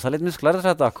har lagt på seg litt muskler, rett og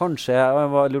slett da. Kanskje, jeg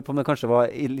lurte på om det kanskje var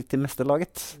litt i meste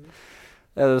laget.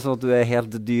 Er det sånn at du er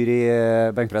helt dyr i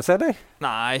benkpress, eller?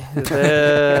 Nei,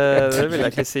 det vil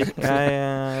jeg ikke si.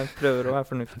 Jeg prøver å være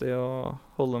fornuftig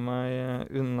og holde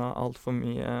meg unna alt for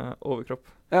mye overkropp.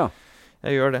 Ja.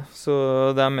 Jeg gjør det, så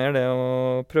det er mer det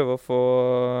å prøve å få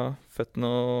føttene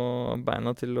og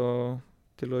beina til å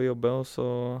jobbe, og så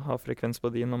ha frekvens på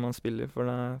de når man spiller, for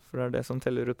det er det som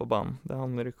teller ut på banen. Det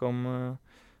handler ikke om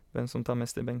hvem som tar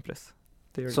mest i benkpress.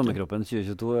 Sommerkroppen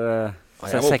 2022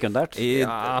 sekundært. I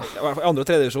andre og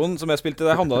tredje divisjon som jeg spilte,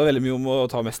 det handlet det veldig mye om å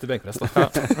ta mest i benkpress. Da.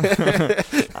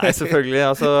 Nei, selvfølgelig.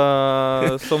 Altså,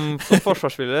 som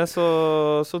forsvarsspiller så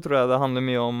tror jeg det handler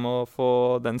mye om å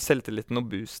få den selvtilliten og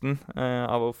boosten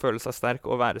av å føle seg sterk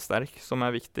og være sterk, som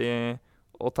er viktig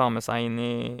å ta med seg inn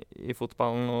i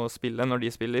fotballen og spille når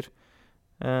de spiller.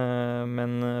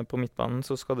 Men på midtbanen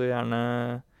så skal du gjerne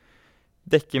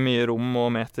dekke mye rom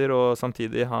og meter, og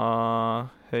samtidig ha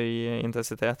høy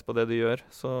intensitet på det du gjør.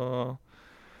 Så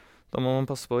da må man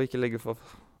passe på å ikke legge for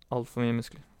alt for mye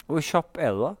muskler. Hvor kjapp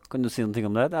er du da? Kan du si noe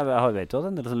om det? Jeg vet jo at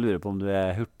en del som lurer på om du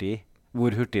er hurtig. Hvor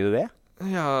hurtig du er?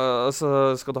 Ja,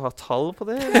 altså, skal du ha tall på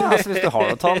det? Ja, altså, hvis du har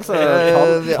noe tall, så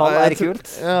tall er kult.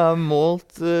 Jeg har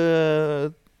målt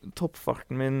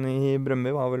toppfarten min i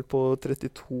Brøndby var vel på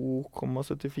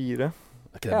 32,74.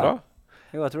 Er ikke det bra?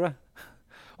 Jo, jeg tror det.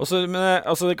 Men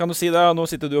altså, kan du si det? Nå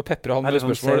sitter du og peprer han med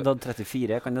spørsmål. Seid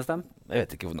 34, kan det stemme? Jeg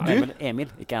vet ikke hvor det er. Emil,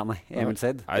 ikke jeg, nei. Emil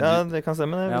Seid. Ja, det kan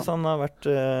stemme det, hvis han har vært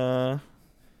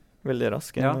veldig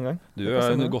rask en gang. Du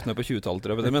har gått ned på 20-tallet,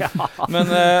 tror jeg. Men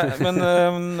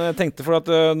jeg tenkte for at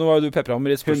nå har du pepret ham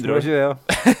med litt spørsmål. 120, ja.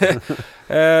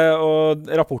 Og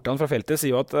rapportene fra feltet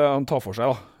sier jo at han tar for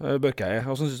seg Børkeie.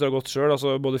 Og som synes du har gått selv,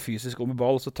 altså både fysisk og med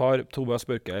ball, så tar Tobias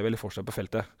Børkeie veldig for seg på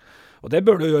feltet. Og det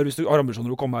bør du gjøre hvis du har ambisjoner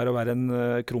å komme her og være en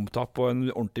krumtapp og en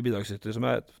ordentlig bidragsyter, som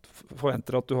jeg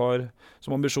forventer at du har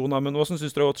som ambisjon. Men hva synes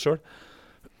du har gått selv?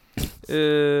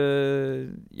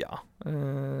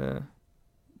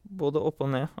 Både opp og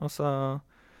ned. Altså,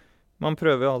 man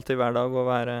prøver jo alltid hver dag å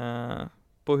være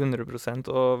på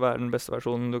 100% og være den beste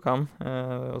versjonen du kan.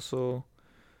 Og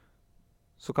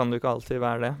så kan du ikke alltid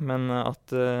være det. Men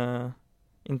at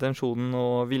intensjonen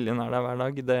og viljen er der hver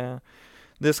dag,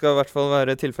 det skal i hvert fall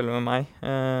være tilfellet med meg.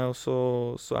 Og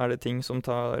så er det ting som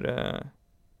tar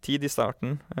tid i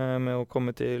starten, med å komme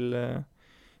til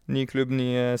ny klubb,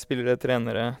 nye spillere,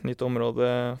 trenere, nytt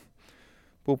område,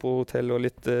 bo på hotell og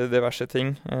litt diverse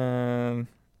ting.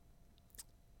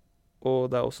 Og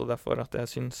det er også derfor at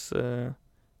jeg synes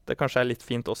det kanskje er litt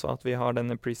fint også at vi har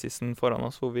denne preseason foran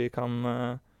oss, hvor vi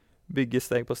kan bygge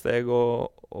steg på steg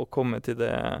og komme til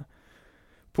det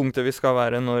punktet vi skal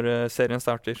være når serien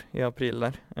starter i april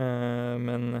der.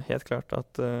 Men helt klart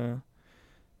at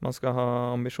man skal ha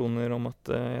ambisjoner om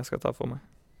at jeg skal ta for meg.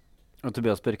 Og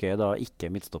Tobias Børkeie er da ikke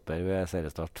midtstopper ved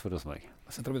seriestart for Rosenborg.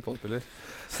 Sentral midtbanespiller.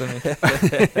 Stemmer.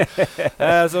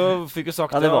 Så fikk du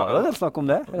sagt det var jo en del snakk om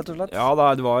det, rett og slett. Ja da,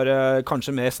 det var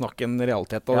kanskje mer snakk enn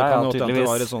realitet. Da. Ja,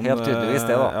 tydeligvis. Helt tydeligvis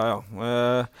det da.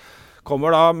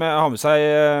 Kommer da har med seg,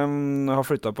 har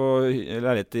flyttet på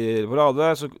leilighet på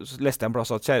Rade, så leste jeg en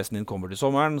plass at kjæresten din kommer til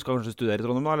sommeren. Skal kanskje studere i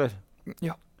Trondheim da, eller?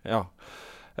 Ja.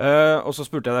 Og så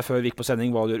spurte jeg deg før vi gikk på sending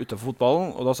hva du gjør utenfor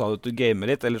fotballen, og da sa du at du gamer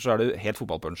litt, eller så er du helt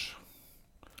fotballpunch.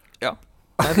 Ja.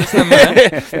 Nei, det stemmer det.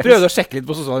 Jeg prøvde å sjekke litt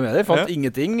på sosiale medier, fant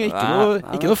ingenting, ikke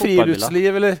noe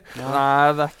friluftsliv, eller?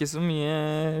 Nei, det er ikke så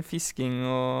mye fisking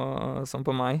og sånn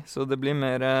på meg, så det blir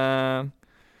mer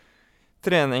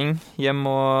trening, hjem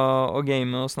og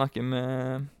game og snakke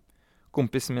med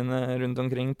kompisene mine rundt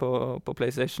omkring på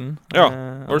PlayStation. Ja,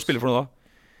 hva er det du spiller for noe da?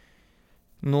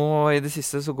 Nå i det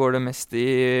siste så går det mest i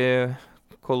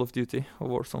Call of Duty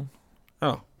og Warzone.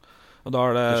 Ja. Og da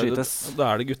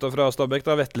er det gutta fra Stabæk,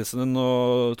 da, Vettelsen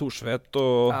og Torsvedt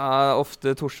og... Ja,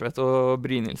 ofte Torsvedt og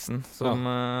Brynildsen som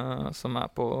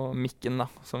er på mikken da,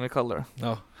 som vi kaller det.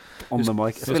 Ja. On the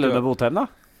mic. Spiller du med Botheim da?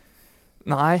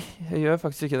 Nei, jeg gjør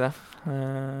faktisk ikke det.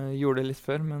 Gjorde det litt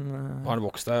før, men... Har du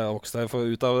vokst deg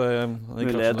ut av det?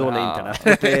 Mulig dårlig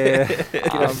internett. Jeg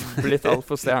har blitt alt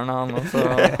for stjerne han, og så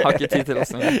har ikke tid til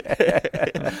oss nå.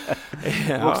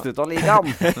 Vokst ut av ligaen.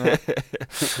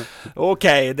 Ok,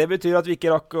 det betyr at vi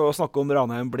ikke rakk å snakke om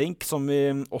Ranheim Blink, som vi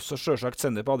også selvsagt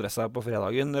sender på adressa på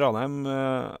fredagen. Ranheim,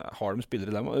 har de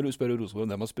spillere dem? Du spør jo Rosenborg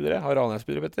om dem har spillere. Har Ranheim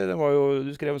spillere, Petter?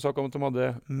 Du skrev en sak om at de hadde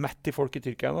matty folk i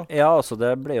Tyrkia nå. Ja, altså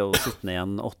det ble jo sittende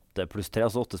igjen 8+3,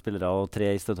 altså 8 spillere og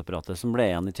 3 i støtteapparatet som ble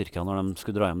igjen i Tyrkia når de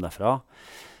skulle dra hjem derfra.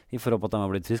 I forhold til at de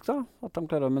har blitt friske da. At de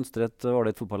klarer å mønstre et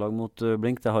ålreit fotballag mot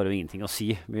Blink, det har jo ingenting å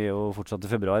si. Vi er jo fortsatt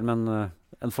i februar, men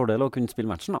en fordel å kunne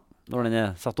spille matchen da, når den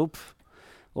er satt opp.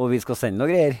 Og vi skal sende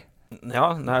noe greier.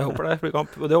 Ja, jeg håper det blir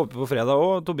kamp. Og det håper vi på fredag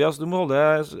også. Tobias, du må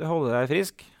holde deg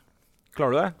frisk.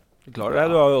 Klarer du det? Klarer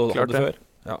det, du har jo holdt det før.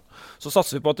 Ja. Så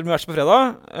satser vi på at det blir match på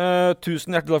fredag.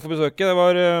 Tusen hjertelig takk for besøket. Det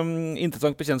var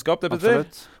interessant bekjentskap, det, Petter.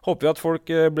 Håper vi at folk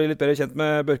blir litt bedre kjent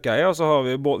med Børkeie. Og så har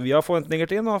vi har forventninger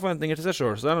til, og har forventninger til seg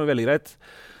selv, så det er noe veldig greit.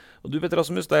 Og du, Petter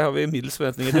Rasmus, deg har vi middels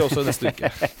forventninger til også neste uke.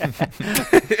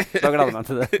 Da gleder jeg meg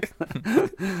til det.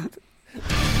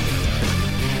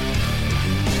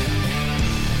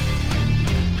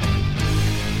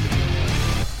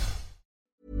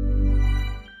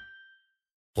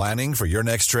 Planning for your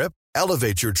next trip?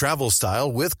 Elevate your travel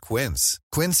style with Quince.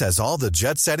 Quince has all the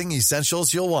jet-setting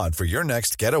essentials you'll want for your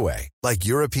next getaway, like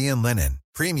European linen,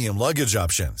 premium luggage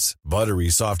options, buttery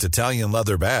soft Italian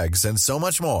leather bags, and so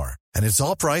much more. And it's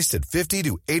all priced at 50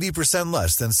 to 80%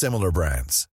 less than similar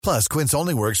brands. Plus, Quince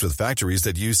only works with factories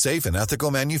that use safe and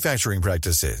ethical manufacturing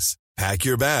practices. Pack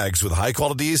your bags with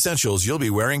high-quality essentials you'll be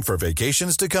wearing for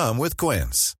vacations to come with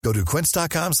Quince. Go to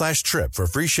quince.com/trip for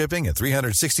free shipping and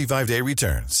 365-day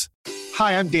returns.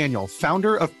 Hi, I'm Daniel,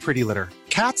 founder of Pretty Litter.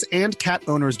 Cats and cat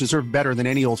owners deserve better than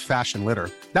any old-fashioned litter.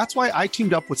 That's why I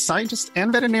teamed up with scientists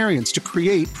and veterinarians to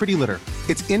create Pretty Litter.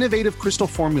 Its innovative crystal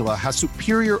formula has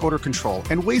superior odor control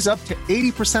and weighs up to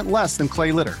 80% less than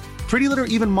clay litter. Pretty Litter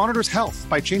even monitors health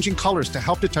by changing colors to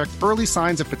help detect early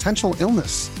signs of potential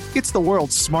illness. It's the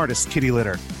world's smartest kitty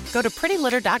litter. Go to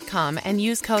prettylitter.com and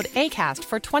use code ACAST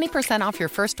for 20% off your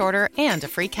first order and a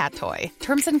free cat toy.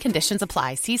 Terms and conditions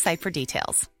apply. See site for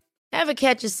details. Ever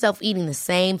catch yourself eating the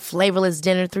same flavorless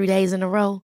dinner 3 days in a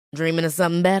row? Dreaming of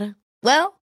something better?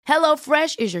 Well,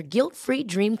 HelloFresh is your guilt-free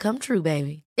dream come true,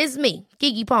 baby. It's me,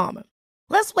 Keke Palmer.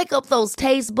 Let's wake up those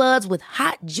taste buds with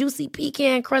hot, juicy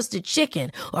pecan-crusted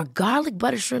chicken or garlic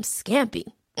butter shrimp scampi.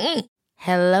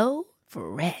 Hello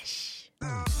Fresh.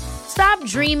 Stop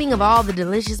dreaming of all the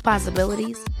delicious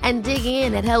possibilities and dig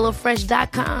in at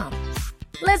HelloFresh.com.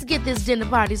 Let's get this dinner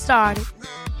party started.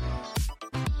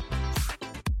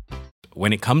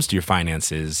 When it comes to your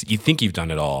finances, you think you've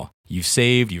done it all. You've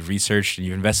saved, you've researched, and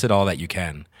you've invested all that you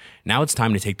can. Now it's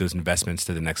time to take those investments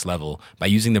to the next level by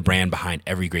using the brand behind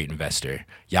every great investor,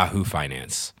 Yahoo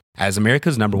Finance. As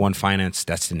America's #1 finance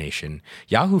destination,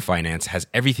 Yahoo Finance has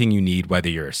everything you need, whether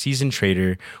you're a seasoned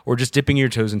trader or just dipping your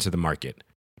toes into the market.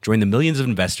 Join the millions of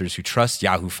investors who trust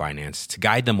Yahoo Finance to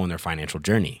guide them on their financial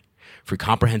journey. For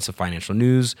comprehensive financial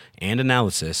news and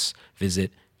analysis,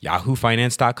 visit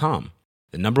yahoofinance.com.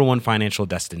 The #1 financial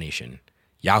destination,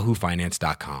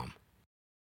 yahoofinance.com.